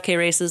mentioned 5K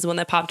races, the one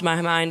that popped in my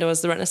mind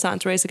was the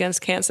Renaissance Race Against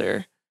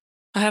Cancer.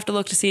 I have to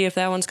look to see if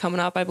that one's coming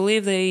up. I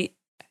believe it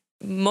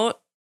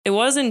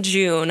was in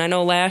June. I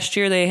know last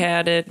year they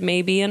had it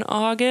maybe in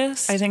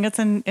August. I think it's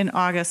in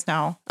August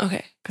now.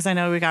 Okay. Because I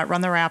know we got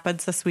Run the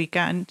Rapids this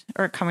weekend,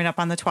 or coming up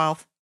on the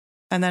 12th.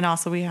 And then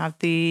also we have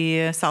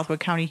the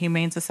Southwood County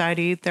Humane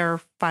Society, their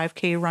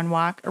 5K run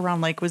walk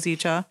around Lake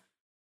Wazeecha.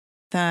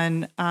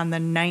 Then on the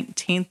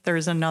 19th,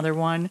 there's another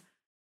one.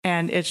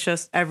 And it's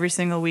just every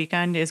single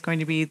weekend is going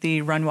to be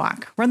the run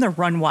walk. We're in the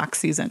run walk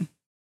season.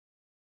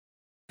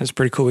 It's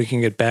pretty cool we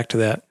can get back to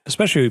that,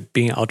 especially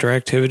being outdoor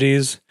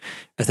activities.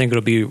 I think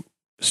it'll be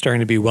starting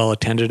to be well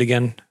attended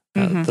again.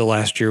 The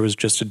last year was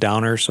just a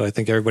downer, so I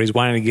think everybody's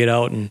wanting to get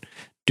out and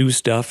do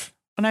stuff.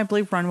 And I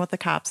believe Run with the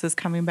Cops is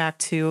coming back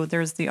too.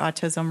 There's the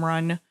autism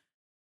run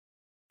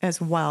as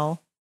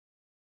well.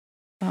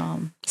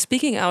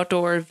 Speaking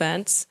outdoor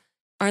events,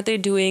 aren't they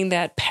doing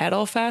that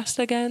Pedal Fest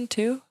again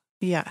too?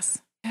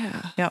 Yes.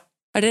 Yeah. Yep.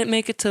 I didn't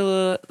make it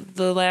to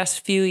the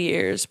last few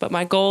years, but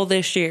my goal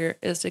this year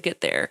is to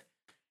get there.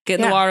 Get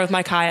in the water with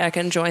my kayak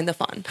and join the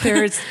fun.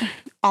 There's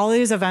all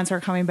these events are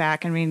coming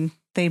back. I mean,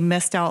 they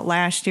missed out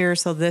last year.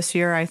 So this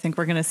year, I think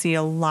we're going to see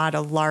a lot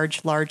of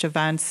large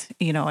events,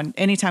 and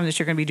anytime that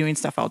you're going to be doing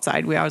stuff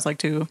outside, we always like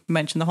to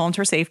mention the whole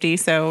for safety.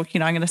 So, I'm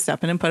going to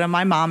step in and put on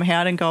my mom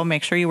hat and go,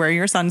 make sure you wear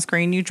your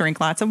sunscreen, you drink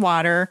lots of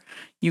water,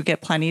 you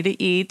get plenty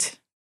to eat,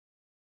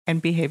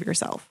 and behave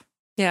yourself.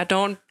 Yeah.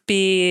 Don't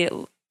be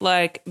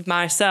like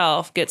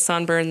myself, get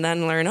sunburned and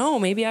then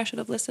learn, maybe I should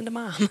have listened to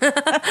mom.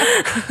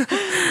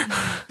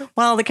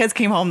 Well, the kids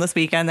came home this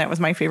weekend. That was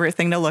my favorite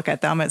thing to look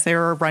at them as they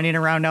were running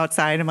around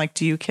outside. I'm like,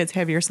 do you kids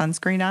have your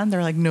sunscreen on?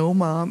 They're like, no,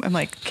 Mom. I'm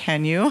like,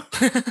 can you?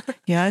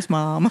 Yes,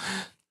 Mom.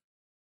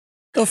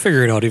 They'll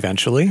figure it out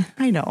eventually.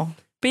 I know.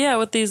 But yeah,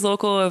 with these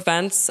local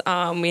events,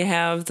 we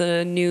have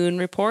the noon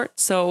report.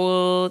 So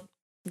we'll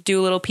do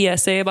a little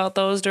PSA about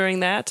those during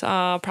that,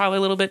 probably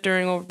a little bit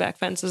during Over Back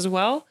Fence as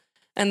well.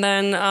 And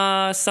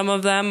then some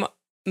of them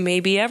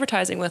may be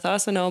advertising with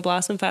us. I know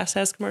Blossom Fest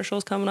has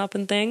commercials coming up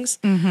and things.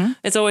 Mm-hmm.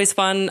 It's always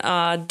fun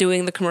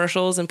doing the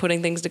commercials and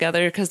putting things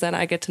together because then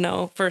I get to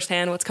know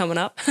firsthand what's coming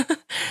up.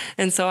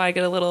 And so I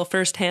get a little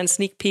firsthand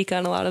sneak peek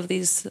on a lot of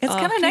these. It's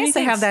kind of nice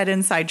to have that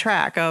inside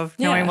track of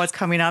knowing what's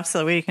coming up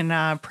so we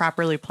can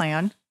properly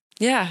plan.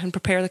 Yeah, and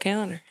prepare the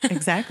calendar.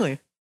 Exactly.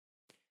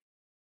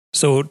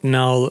 So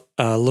now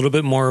a little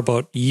bit more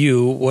about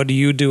you. What do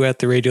you do at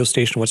the radio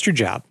station? What's your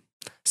job?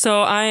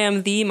 So I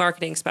am the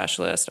marketing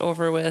specialist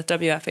over with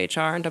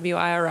WFHR and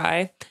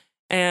WIRI.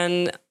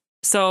 And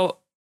so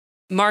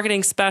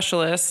marketing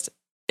specialist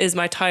is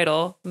my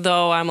title,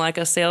 though I'm like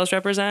a sales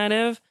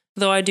representative,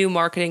 though I do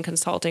marketing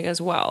consulting as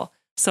well.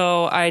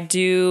 So I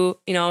do,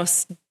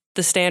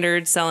 the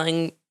standard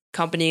selling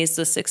companies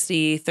the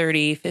 60,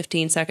 30,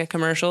 15-second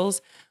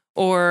commercials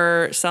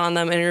or selling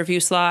them interview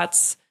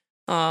slots,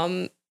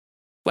 website,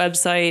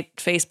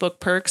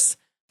 Facebook perks.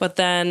 But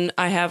then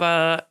I have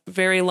a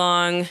very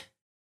long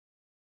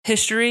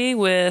history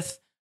with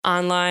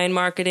online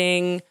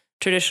marketing,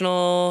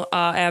 traditional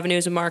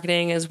avenues of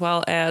marketing, as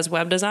well as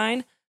web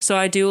design. So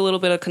I do a little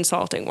bit of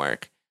consulting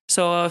work.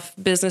 So if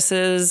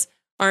businesses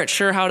aren't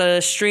sure how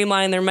to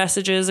streamline their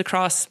messages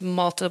across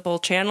multiple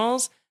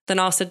channels, then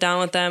I'll sit down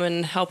with them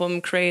and help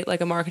them create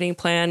like a marketing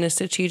plan and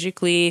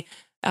strategically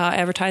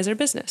advertise their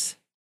business.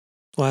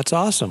 Well, that's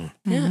awesome.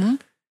 Yeah. Mm-hmm.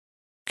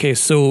 Okay,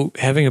 so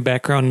having a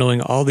background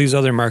knowing all these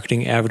other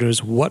marketing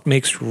avenues, what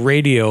makes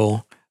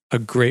radio a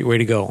great way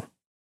to go?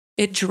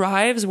 it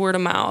drives word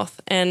of mouth,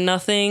 and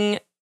nothing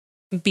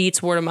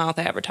beats word of mouth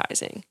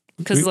advertising.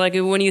 Because like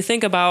when you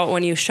think about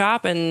when you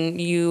shop and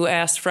you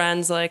ask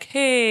friends like,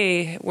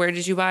 hey, where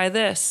did you buy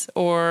this?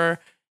 Or,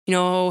 you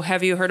know,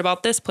 have you heard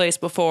about this place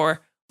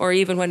before? Or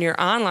even when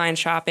you're online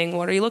shopping,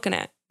 what are you looking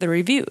at? The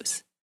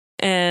reviews.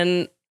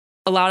 And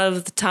a lot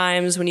of the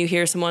times when you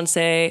hear someone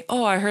say,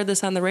 oh, I heard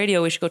this on the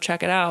radio, we should go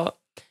check it out.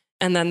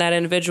 And then that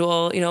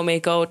individual, you know, may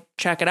go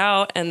check it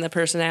out. And the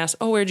person asks,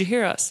 oh, where'd you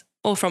hear us?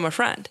 Oh, from a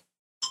friend.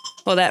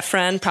 Well, that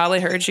friend probably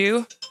heard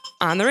you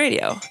on the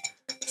radio.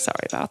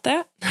 Sorry about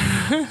that.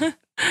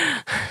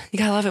 You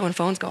gotta love it when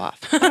phones go off.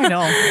 I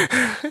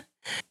know.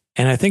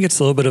 And I think it's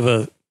a little bit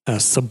of a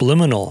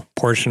subliminal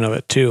portion of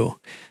it too.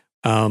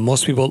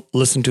 Most people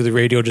listen to the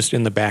radio just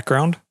in the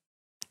background.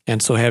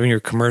 And so having your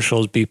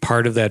commercials be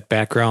part of that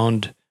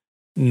background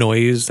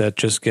noise that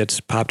just gets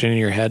popped in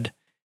your head,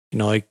 you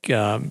know, like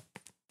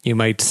you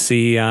might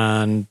see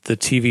on the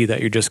TV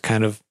that you're just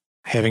kind of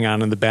having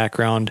on in the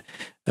background,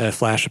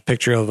 flash a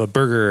picture of a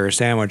burger or a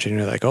sandwich, and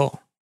you're like, oh,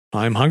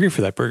 I'm hungry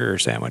for that burger or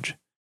sandwich.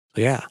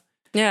 So yeah.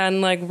 Yeah,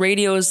 and like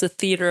radio is the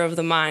theater of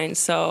the mind.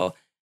 So,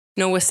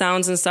 you know, with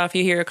sounds and stuff,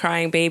 you hear a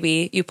crying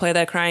baby, you play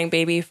that crying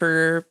baby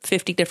for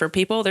 50 different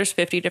people. There's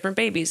 50 different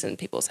babies in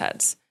people's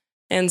heads.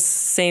 And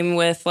same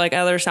with like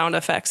other sound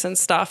effects and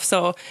stuff.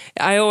 So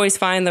I always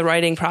find the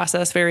writing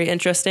process very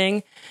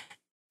interesting,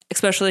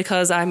 especially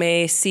because I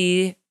may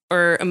see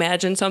or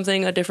imagine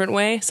something a different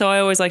way. So I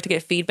always like to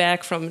get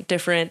feedback from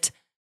different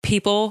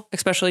people,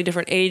 especially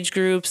different age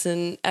groups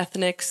and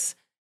ethnics,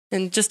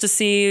 and just to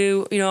see,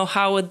 you know,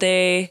 how would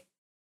they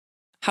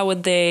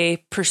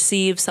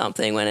perceive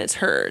something when it's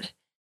heard.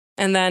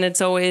 And then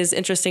it's always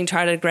interesting to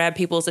try to grab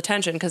people's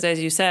attention because, as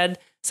you said,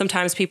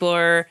 sometimes people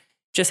are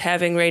just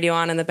having radio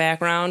on in the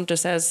background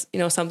just as, you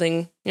know,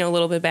 something, you know, a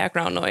little bit of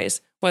background noise.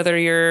 Whether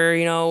you're,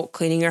 you know,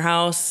 cleaning your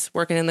house,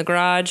 working in the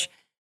garage,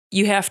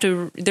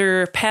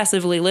 they're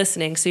passively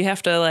listening. So you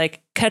have to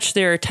like catch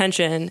their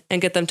attention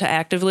and get them to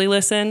actively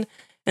listen.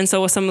 And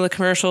so with some of the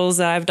commercials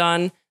that I've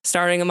done,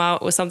 starting them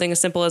out with something as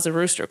simple as a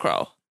rooster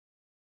crow.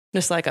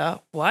 Just like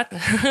a what?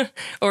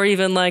 Or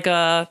even like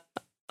an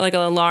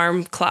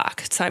alarm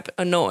clock type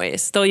of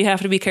noise. Though you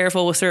have to be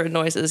careful with certain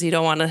noises. You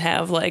don't want to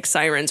have like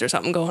sirens or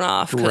something going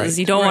off because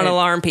you don't want to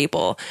alarm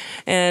people.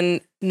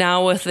 And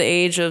now with the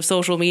age of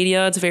social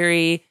media,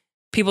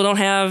 people don't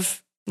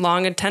have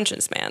long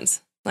attention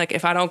spans. Like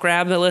if I don't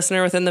grab the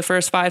listener within the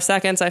first 5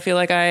 seconds, I feel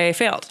like I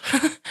failed.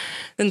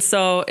 And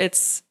so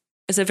it's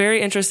a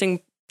very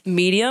interesting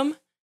medium,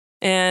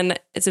 and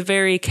it's a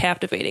very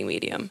captivating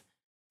medium.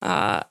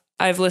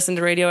 I've listened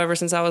to radio ever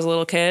since I was a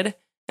little kid,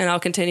 and I'll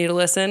continue to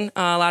listen.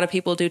 A lot of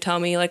people do tell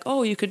me like,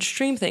 oh, you could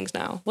stream things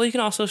now. Well, you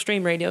can also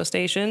stream radio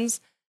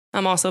stations.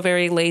 I'm also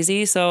very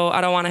lazy, so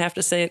I don't want to have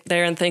to sit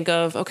there and think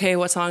of, okay,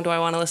 what song do I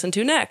want to listen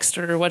to next?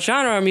 Or what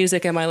genre of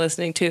music am I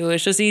listening to?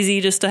 It's just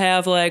easy just to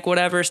have like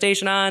whatever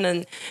station on, and,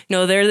 you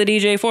know, they're the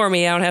DJ for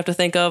me. I don't have to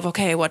think of,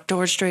 okay, what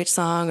George Strait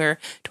song, or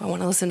do I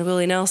want to listen to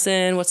Willie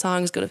Nelson? What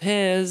song is good of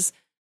his?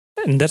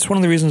 And that's one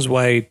of the reasons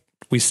why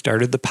we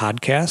started the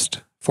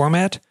podcast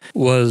format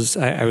was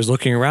I was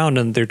looking around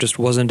and there just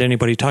wasn't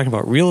anybody talking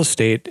about real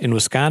estate in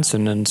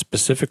Wisconsin, and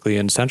specifically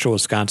in central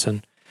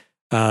Wisconsin.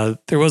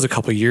 There was a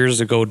couple of years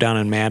ago down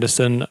in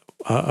Madison,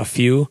 a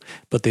few,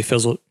 but they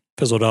fizzled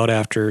out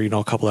after, you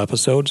know, a couple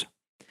episodes.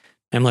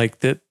 I'm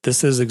like,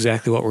 this is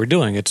exactly what we're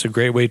doing. It's a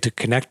great way to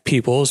connect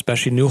people,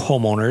 especially new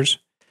homeowners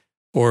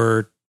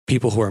or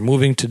people who are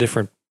moving to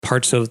different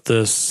parts of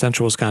the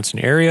central Wisconsin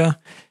area.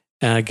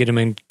 Get them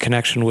in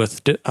connection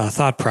with a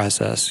thought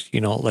process, you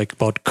know, like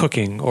about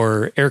cooking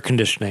or air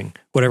conditioning,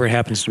 whatever it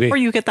happens to be. Or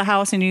you get the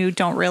house and you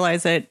don't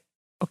realize that,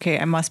 okay,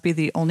 I must be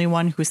the only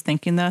one who's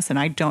thinking this and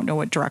I don't know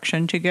what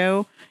direction to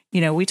go.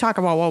 You know, we talk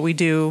about what we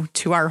do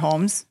to our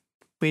homes.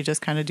 We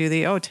just kind of do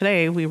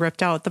today we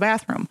ripped out the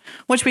bathroom,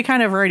 which we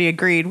kind of already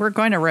agreed we're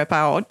going to rip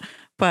out,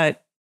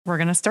 but we're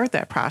going to start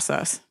that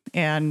process.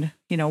 And,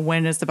 you know,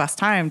 when is the best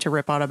time to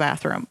rip out a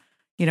bathroom?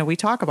 You know, we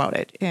talk about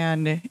it,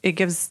 and it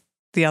gives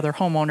the other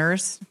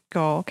homeowners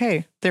go,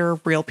 okay, they're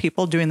real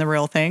people doing the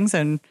real things.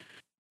 And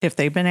if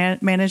they've been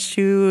managed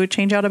to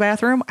change out a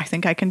bathroom, I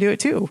think I can do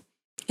it too.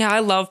 Yeah, I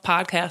love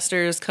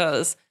podcasters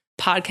because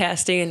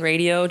podcasting and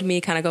radio to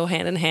me kind of go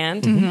hand in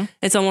hand. Mm-hmm.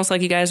 It's almost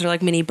like you guys are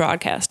like mini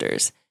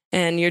broadcasters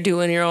and you're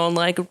doing your own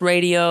like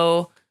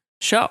radio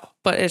show,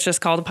 but it's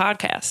just called a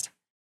podcast.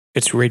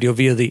 It's radio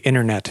via the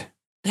internet.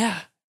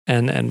 Yeah.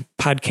 And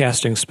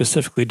podcasting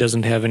specifically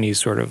doesn't have any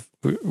sort of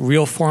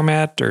real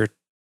format or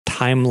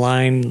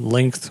timeline,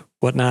 length,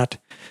 whatnot.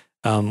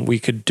 We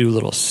could do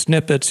little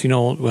snippets, you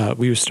know,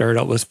 we started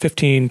out with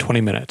 15,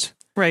 20 minutes.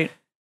 Right.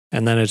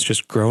 And then it's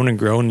just grown and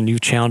grown, and you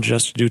challenged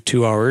us to do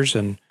 2 hours,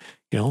 and,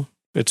 you know,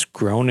 it's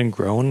grown and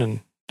grown. And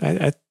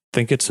I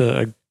think it's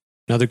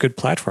another good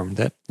platform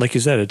that, like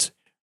you said, it's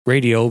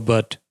radio,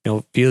 but, you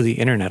know, via the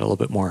internet a little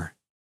bit more.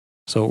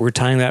 So we're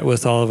tying that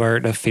with all of our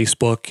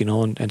Facebook, you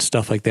know, and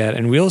stuff like that.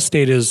 And real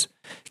estate is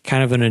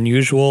kind of an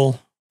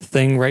unusual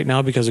thing right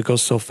now because it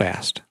goes so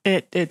fast.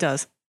 It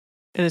does.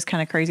 It is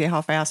kind of crazy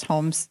how fast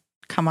homes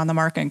come on the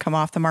market and come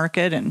off the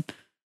market. And,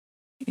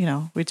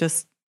 we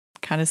just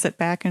kind of sit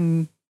back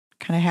and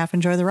kind of half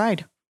enjoy the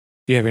ride.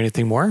 Do you have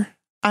anything more?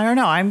 I don't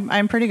know.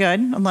 I'm pretty good,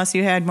 unless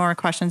you had more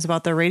questions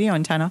about the radio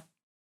antenna.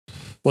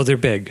 Well, they're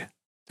big.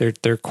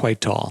 They're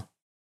quite tall.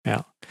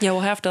 Yeah. Yeah,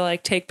 we'll have to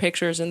take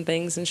pictures and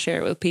things and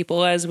share it with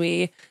people as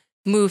we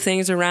move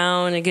things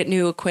around and get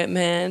new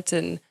equipment.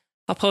 And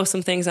I'll post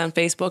some things on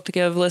Facebook to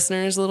give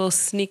listeners a little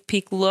sneak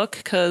peek look,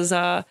 because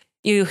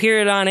you hear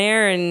it on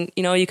air and,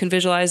 you can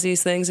visualize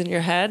these things in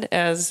your head,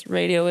 as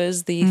radio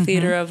is the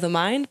theater of the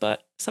mind.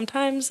 But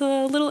sometimes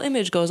a little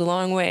image goes a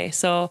long way.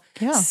 So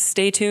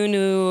stay tuned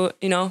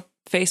to,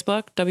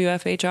 Facebook,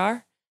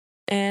 WFHR,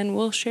 and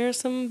we'll share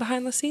some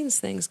behind the scenes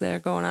things that are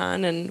going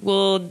on, and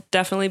we'll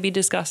definitely be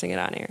discussing it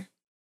on air.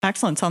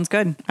 Excellent. Sounds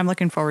good. I'm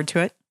looking forward to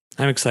it.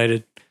 I'm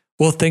excited.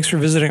 Well, thanks for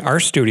visiting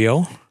our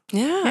studio.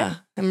 Yeah,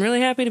 I'm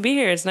really happy to be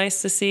here. It's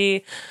nice to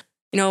see,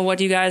 what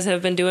you guys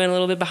have been doing a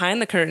little bit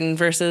behind the curtain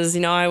versus,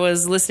 I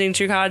was listening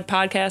to your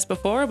podcast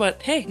before,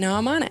 but hey, now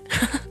I'm on it.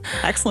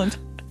 Excellent.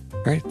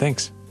 All right.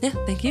 Thanks. Yeah,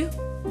 thank you.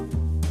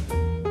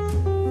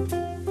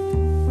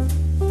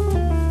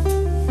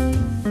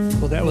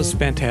 Well, that was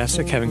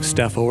fantastic having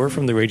Steph over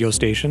from the radio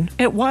station.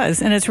 It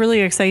was. And it's really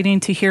exciting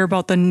to hear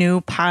about the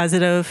new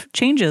positive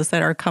changes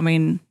that are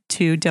coming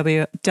to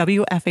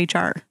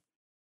WFHR.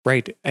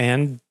 Right.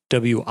 And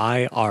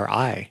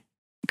WIRI.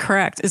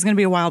 Correct. It's going to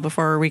be a while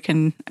before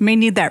I may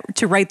need that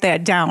to write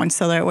that down,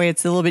 so that way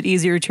it's a little bit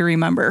easier to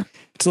remember.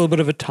 It's a little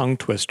bit of a tongue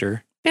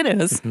twister. It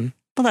is. Well,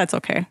 that's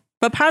okay.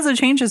 But positive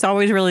change is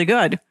always really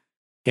good.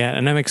 Yeah.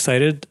 And I'm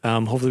excited.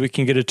 Hopefully we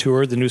can get a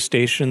tour of the new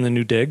station, the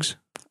new digs.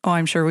 Oh,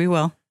 I'm sure we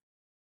will.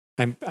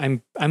 I'm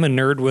a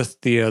nerd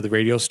with the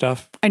radio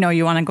stuff. I know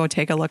you want to go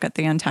take a look at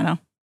the antenna.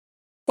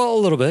 Well, a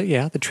little bit,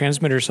 yeah. The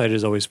transmitter side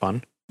is always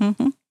fun.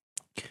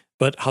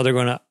 But how they're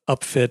going to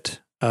upfit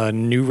a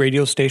new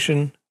radio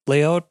station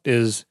layout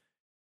is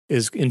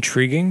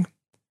intriguing,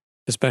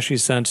 especially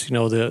since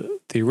the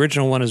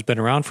original one has been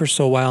around for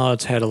so while.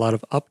 It's had a lot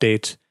of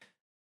updates,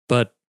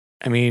 but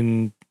I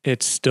mean,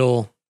 it's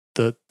still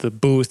the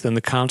booth and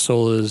the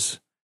console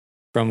is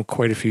from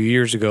quite a few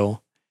years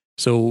ago.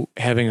 So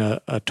having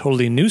a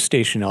totally new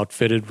station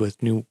outfitted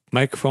with new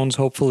microphones,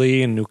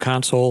 hopefully, and new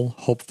console,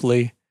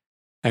 hopefully.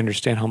 I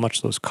understand how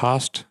much those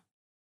cost.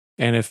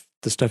 And if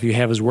the stuff you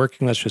have is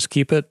working, let's just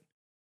keep it.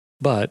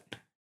 But,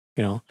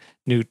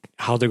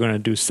 how they're going to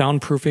do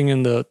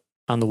soundproofing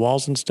on the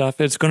walls and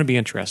stuff, it's going to be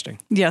interesting.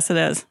 Yes, it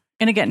is.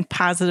 And again,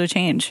 positive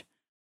change.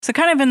 So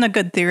kind of in the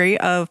good theory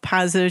of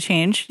positive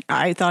change,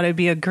 I thought it'd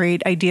be a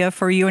great idea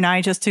for you and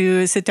I just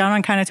to sit down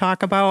and kind of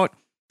talk about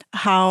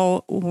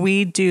how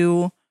we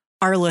do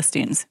our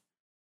listings.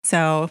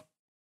 So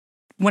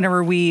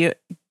whenever we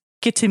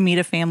get to meet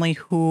a family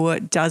who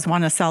does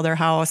want to sell their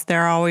house,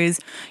 they're always,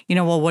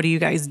 well, what do you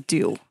guys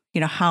do?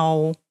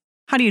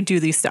 How do you do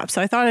these steps?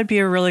 So I thought it'd be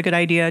a really good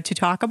idea to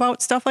talk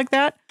about stuff like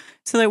that.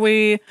 So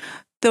that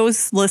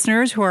those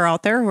listeners who are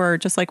out there who are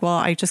just like, well,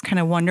 I just kind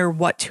of wonder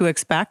what to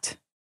expect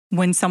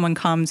when someone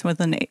comes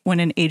when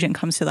an agent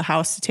comes to the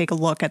house to take a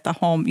look at the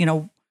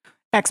home,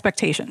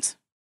 expectations.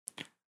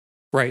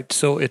 Right.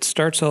 So it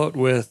starts out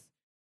with,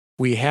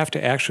 we have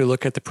to actually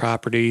look at the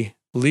property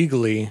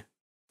legally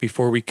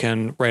before we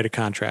can write a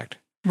contract.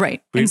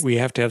 Right. We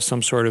have to have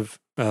some sort of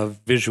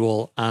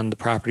visual on the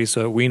property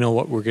so that we know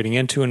what we're getting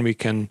into and we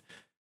can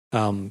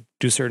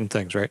do certain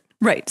things, right?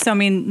 Right. So, I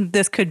mean,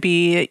 this could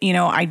be,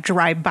 I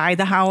drive by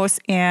the house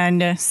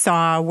and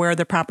saw where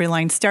the property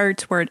line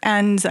starts, where it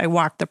ends. I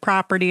walk the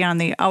property on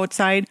the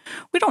outside.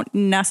 We don't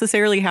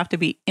necessarily have to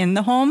be in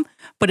the home,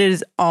 but it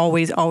is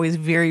always, always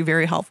very,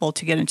 very helpful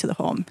to get into the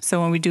home.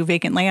 So when we do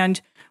vacant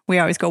land, we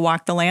always go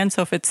walk the land.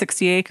 So if it's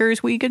 60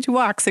 acres, we get to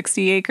walk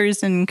 60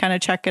 acres and kind of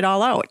check it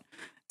all out.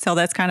 So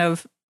that's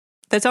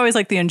always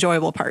like the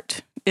enjoyable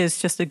part, is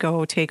just to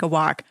go take a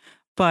walk.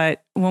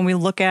 But when we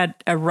look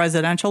at a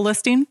residential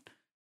listing,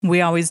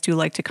 we always do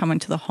like to come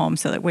into the home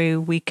so that way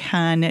we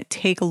can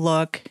take a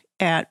look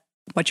at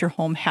what your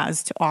home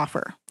has to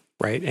offer.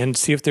 Right. And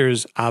see if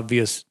there's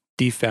obvious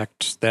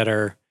defects that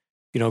are,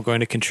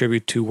 going to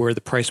contribute to where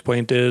the price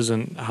point is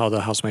and how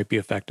the house might be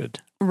affected.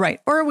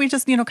 Right. Or we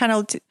just,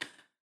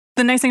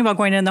 the nice thing about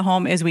going in the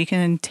home is we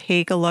can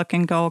take a look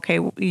and go, okay,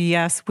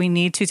 yes, we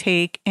need to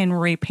take and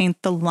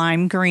repaint the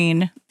lime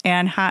green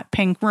and hot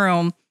pink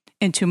room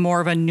into more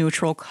of a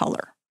neutral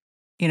color.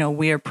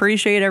 We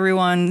appreciate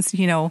everyone's,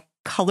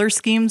 color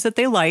schemes that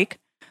they like,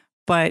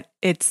 but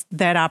it's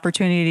that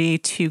opportunity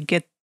to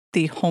get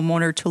the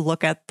homeowner to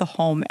look at the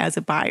home as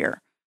a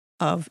buyer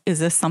of, is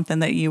this something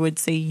that you would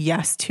say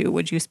yes to?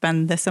 Would you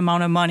spend this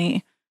amount of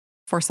money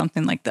for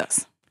something like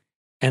this?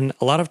 And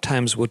a lot of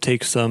times we'll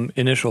take some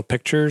initial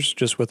pictures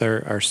just with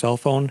our cell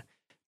phone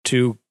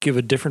to give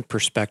a different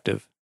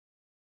perspective.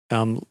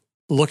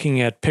 Looking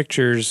at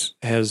pictures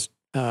has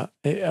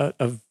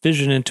a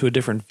vision into a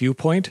different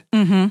viewpoint,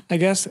 I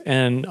guess.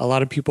 And a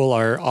lot of people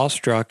are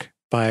awestruck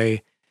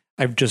by,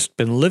 I've just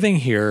been living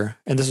here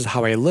and this is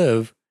how I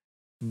live,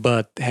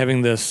 but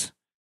having this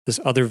this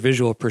other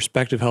visual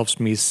perspective helps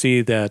me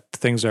see that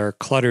things are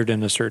cluttered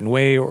in a certain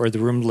way or the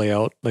room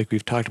layout, like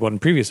we've talked about in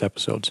previous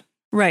episodes.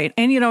 Right.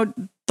 And,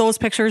 those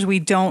pictures, we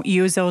don't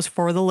use those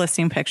for the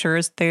listing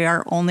pictures. They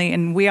are only,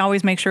 and we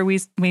always make sure we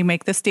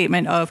make the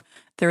statement of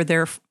they're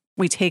there.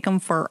 We take them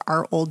for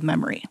our old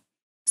memory.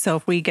 So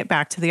if we get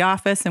back to the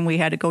office and we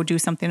had to go do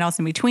something else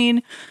in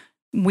between,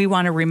 we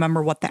want to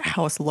remember what that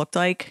house looked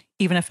like,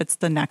 even if it's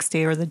the next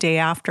day or the day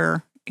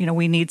after.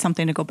 We need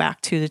something to go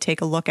back to take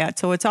a look at.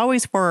 So it's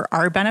always for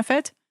our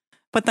benefit.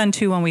 But then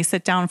too, when we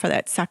sit down for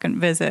that second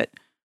visit,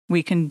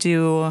 we can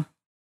do,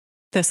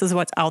 this is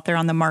what's out there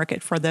on the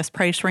market for this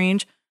price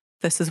range.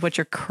 This is what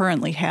you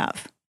currently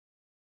have,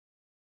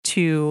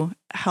 to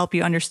help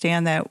you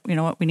understand that,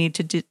 what we need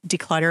to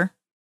declutter,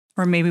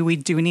 or maybe we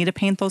do need to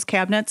paint those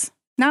cabinets,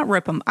 not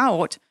rip them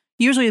out.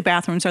 Usually the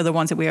bathrooms are the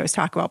ones that we always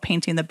talk about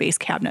painting the base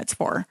cabinets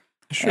for,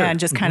 and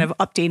just kind of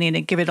updating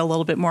and give it a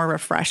little bit more of a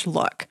fresh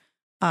look.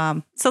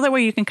 So that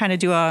way you can kind of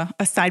do a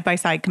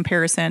side-by-side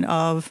comparison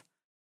of,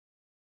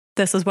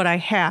 this is what I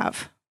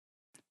have,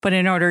 but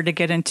in order to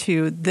get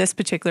into this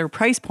particular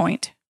price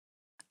point,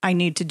 I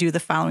need to do the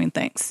following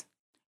things.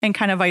 And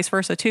kind of vice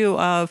versa too,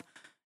 of,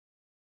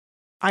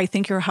 I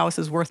think your house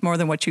is worth more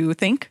than what you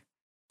think.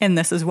 And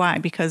this is why,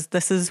 because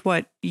this is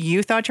what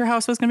you thought your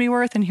house was going to be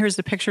worth. And here's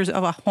the pictures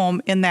of a home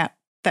in that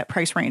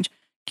price range.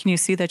 Can you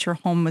see that your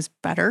home is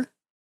better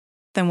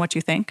than what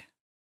you think?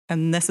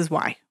 And this is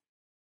why.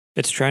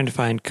 It's trying to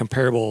find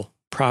comparable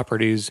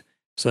properties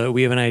so that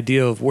we have an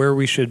idea of where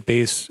we should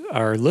base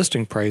our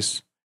listing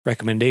price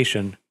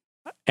recommendation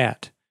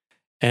at.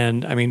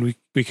 And I mean,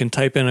 we can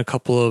type in a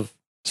couple of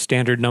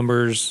standard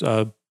numbers,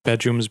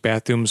 bedrooms,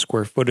 bathrooms,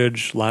 square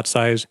footage, lot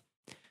size,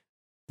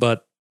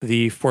 but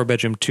the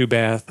 4-bedroom,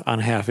 2-bath on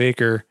a half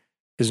acre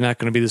is not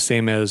going to be the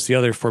same as the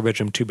other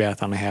 4-bedroom,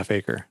 2-bath on a half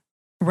acre.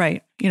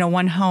 Right.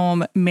 One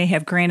home may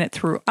have granite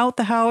throughout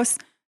the house.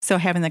 So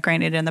having the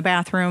granite in the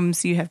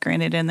bathrooms, you have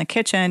granite in the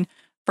kitchen,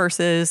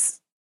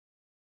 versus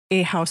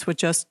a house with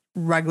just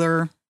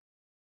the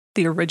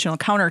original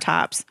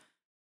countertops.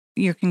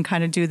 You can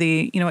kind of do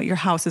your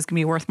house is going to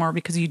be worth more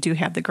because you do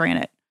have the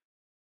granite.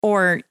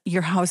 Or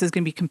your house is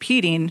going to be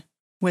competing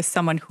with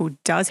someone who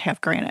does have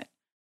granite.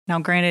 Now,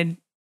 granted,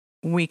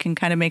 we can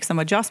kind of make some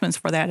adjustments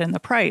for that in the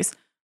price,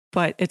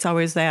 but it's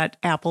always that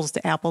apples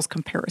to apples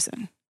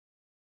comparison.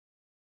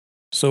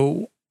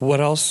 So what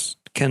else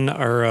can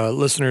our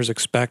listeners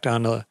expect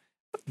on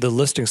the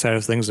listing side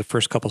of things, the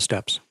first couple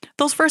steps?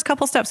 Those first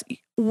couple steps,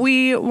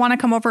 we want to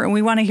come over and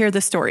we want to hear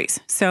the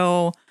stories.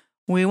 So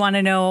we want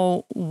to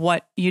know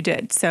what you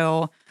did.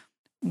 So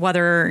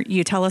whether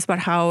you tell us about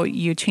how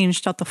you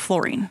changed out the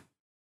flooring,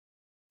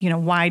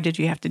 why did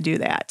you have to do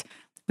that?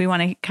 We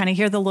want to kind of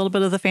hear the little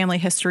bit of the family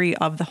history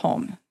of the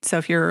home. So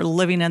if you're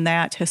living in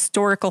that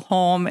historical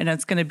home and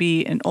it's going to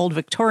be an old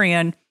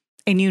Victorian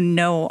and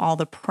all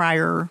the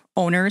prior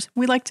owners,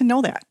 we like to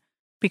know that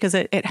because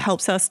it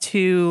helps us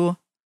to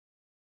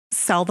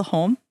sell the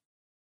home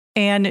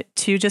and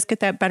to just get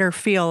that better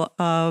feel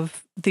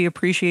of the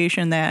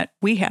appreciation that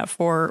we have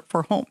for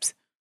homes.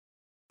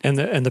 And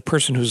the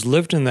person who's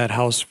lived in that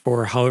house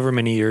for however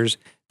many years,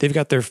 they've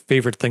got their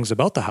favorite things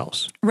about the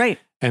house. Right.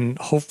 And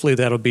hopefully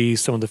that'll be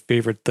some of the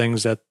favorite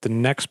things that the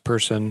next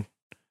person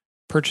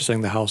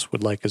purchasing the house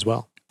would like as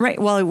well. Right.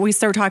 Well, we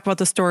start talking about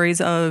the stories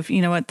of,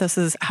 this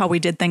is how we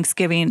did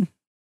Thanksgiving.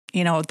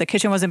 The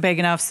kitchen wasn't big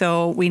enough,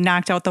 so we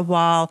knocked out the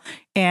wall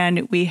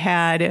and we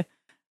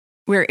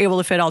were able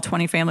to fit all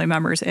 20 family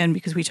members in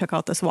because we took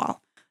out this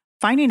wall.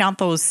 Finding out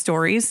those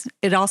stories,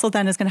 it also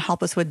then is going to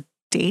help us with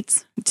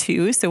dates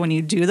too. So when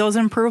you do those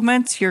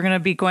improvements, you're going to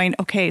be going,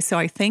 okay, so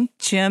I think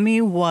Jimmy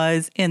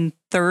was in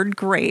 3rd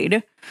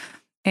grade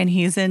and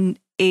he's in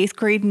 8th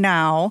grade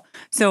now.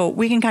 So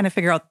we can kind of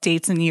figure out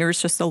dates and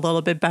years just a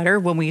little bit better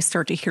when we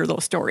start to hear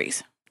those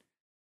stories.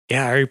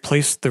 Yeah, I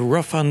replaced the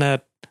roof on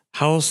that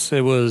house.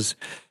 It was,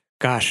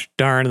 gosh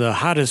darn, the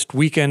hottest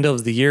weekend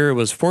of the year. It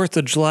was 4th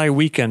of July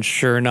weekend,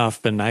 sure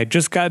enough. And I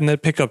just got in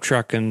that pickup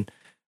truck in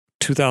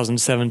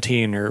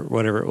 2017 or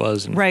whatever it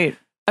was. And right.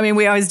 I mean,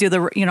 we always do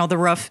the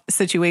rough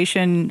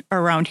situation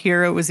around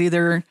here. It was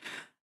either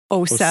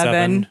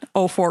 07,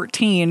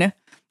 014,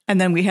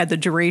 and then we had the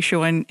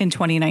derecho in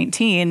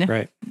 2019.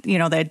 Right.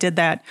 That did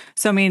that.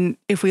 So, I mean,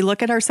 if we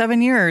look at our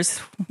 7 years,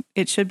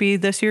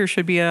 this year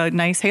should be a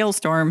nice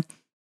hailstorm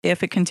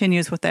if it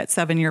continues with that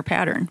 7-year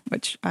pattern,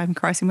 which I'm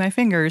crossing my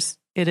fingers,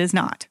 it is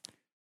not.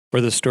 Or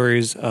the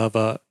stories of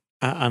on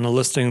a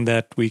listing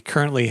that we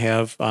currently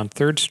have on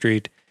 3rd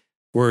Street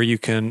where you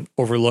can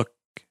overlook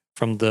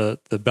from the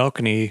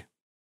balcony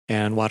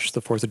and watch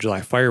the 4th of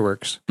July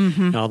fireworks.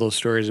 Mm-hmm. And all those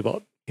stories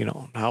about,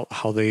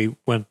 how they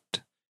went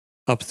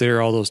up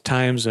there all those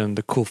times and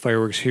the cool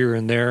fireworks here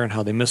and there and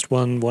how they missed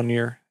one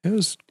year. It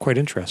was quite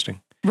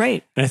interesting.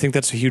 Right. And I think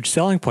that's a huge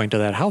selling point of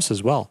that house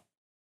as well.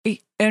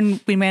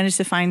 And we managed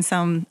to find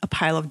a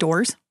pile of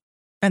doors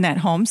in that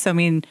home. So, I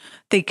mean,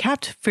 they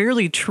kept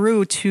fairly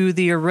true to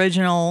the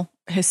original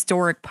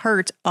historic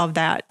part of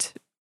that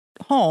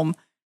home.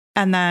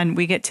 And then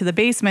we get to the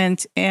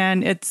basement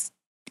and it's,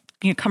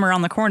 come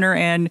around the corner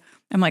and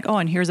I'm like, oh,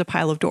 and here's a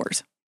pile of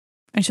doors.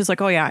 And she's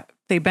like, oh, yeah,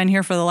 they've been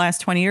here for the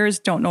last 20 years,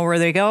 don't know where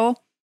they go.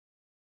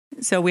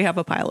 So we have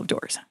a pile of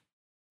doors.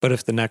 But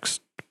if the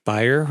next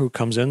buyer who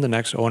comes in, the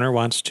next owner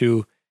wants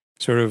to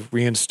sort of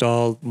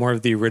reinstall more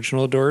of the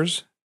original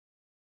doors,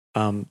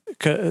 and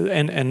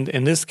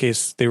in this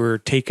case, they were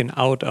taken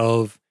out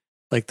of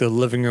like the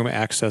living room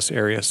access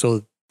area.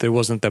 So there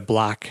wasn't the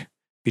block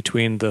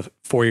between the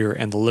foyer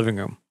and the living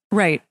room.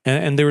 Right.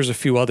 And there was a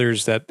few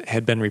others that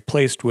had been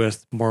replaced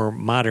with more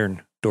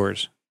modern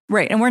doors.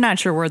 Right. And we're not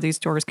sure where these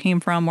doors came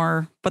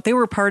from, but they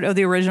were part of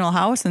the original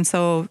house. And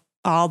so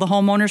all the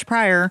homeowners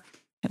prior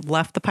had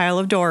left the pile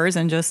of doors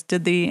and just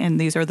and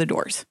these are the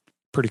doors.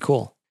 Pretty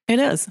cool. It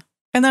is.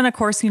 And then, of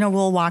course,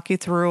 we'll walk you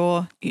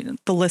through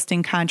the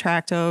listing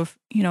contract of,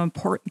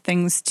 important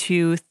things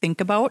to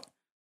think about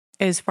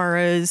as far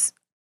as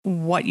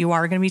what you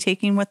are going to be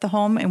taking with the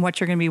home and what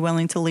you're going to be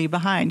willing to leave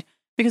behind.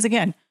 Because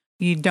again,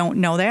 you don't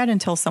know that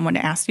until someone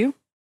asks you.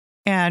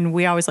 And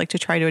we always like to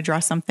try to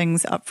address some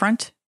things up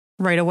front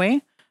right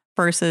away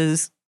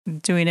versus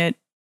doing it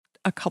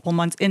a couple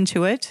months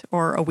into it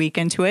or a week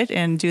into it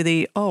and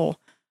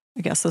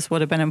I guess this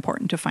would have been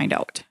important to find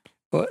out.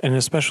 Well, and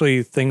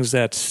especially things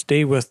that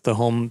stay with the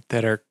home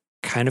that are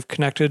kind of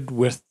connected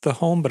with the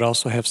home, but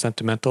also have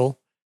sentimental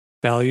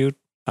value.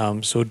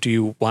 So do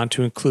you want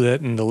to include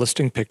that in the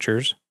listing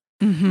pictures?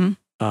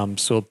 Mm-hmm.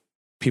 So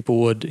people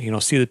would,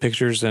 see the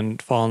pictures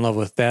and fall in love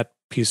with that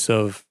piece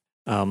of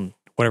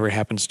whatever it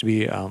happens to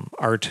be,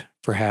 art,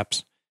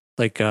 perhaps.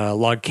 Like a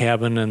log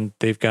cabin, and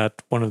they've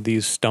got one of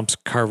these stumps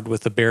carved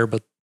with a bear,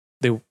 but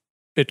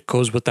it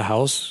goes with the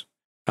house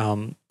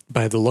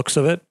by the looks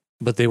of it,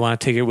 but they want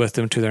to take it with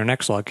them to their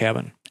next log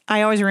cabin.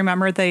 I always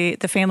remember the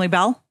family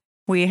bell.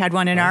 We had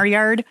one in our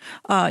yard.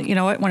 When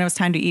it was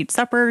time to eat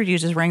supper, you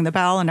just rang the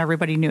bell and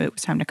everybody knew it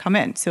was time to come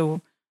in.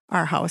 So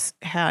our house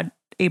had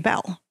a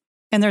bell.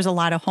 And there's a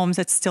lot of homes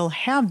that still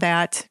have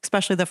that,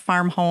 especially the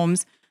farm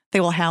homes. They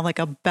will have like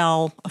a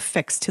bell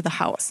affixed to the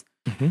house.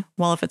 Mm-hmm.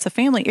 Well, if it's a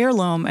family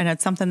heirloom and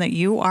it's something that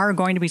you are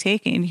going to be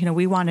taking,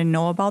 we want to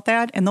know about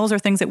that. And those are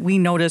things that we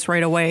notice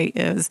right away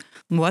is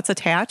what's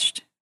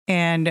attached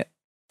and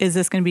is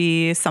this going to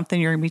be something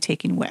you're going to be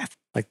taking with?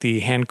 Like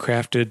the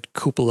handcrafted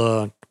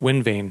cupola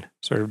wind vane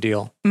sort of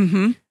deal.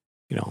 Mm-hmm.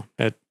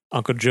 That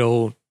Uncle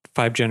Joe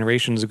 5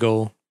 generations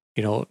ago,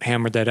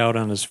 hammered that out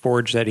on his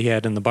forge that he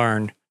had in the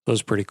barn. That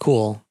was pretty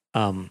cool.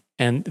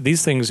 And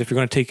these things, if you're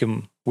going to take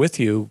them with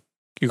you,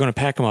 you're going to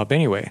pack them up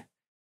anyway.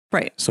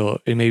 Right. So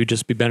it may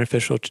just be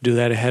beneficial to do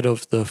that ahead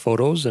of the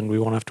photos and we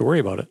won't have to worry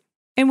about it.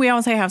 And we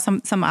also have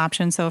some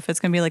options. So if it's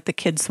going to be like the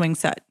kids swing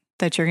set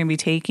that you're going to be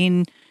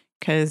taking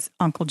because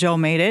Uncle Joe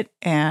made it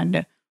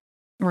and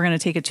we're going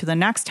to take it to the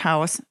next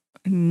house,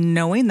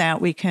 knowing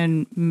that we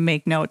can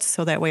make notes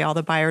so that way all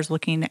the buyers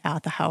looking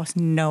at the house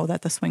know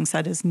that the swing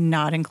set is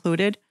not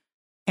included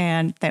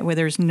and that way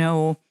there's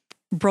no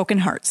broken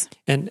hearts.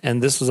 And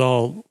this is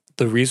all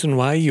the reason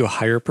why you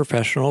hire a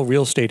professional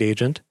real estate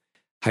agent,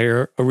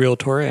 hire a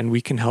realtor, and we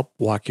can help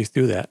walk you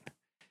through that.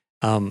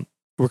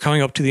 We're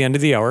coming up to the end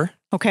of the hour.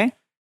 Okay.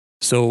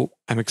 So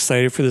I'm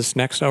excited for this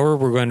next hour.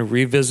 We're going to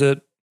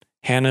revisit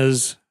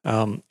Hannah's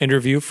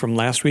interview from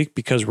last week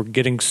because we're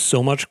getting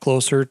so much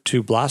closer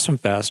to Blossom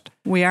Fest.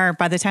 We are.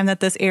 By the time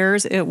that this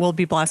airs, it will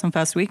be Blossom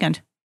Fest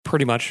weekend.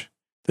 Pretty much.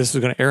 This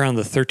is going to air on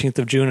the 13th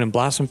of June, and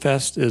Blossom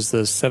Fest is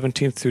the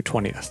 17th through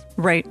 20th.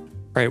 Right. All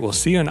right. We'll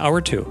see you in hour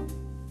 2.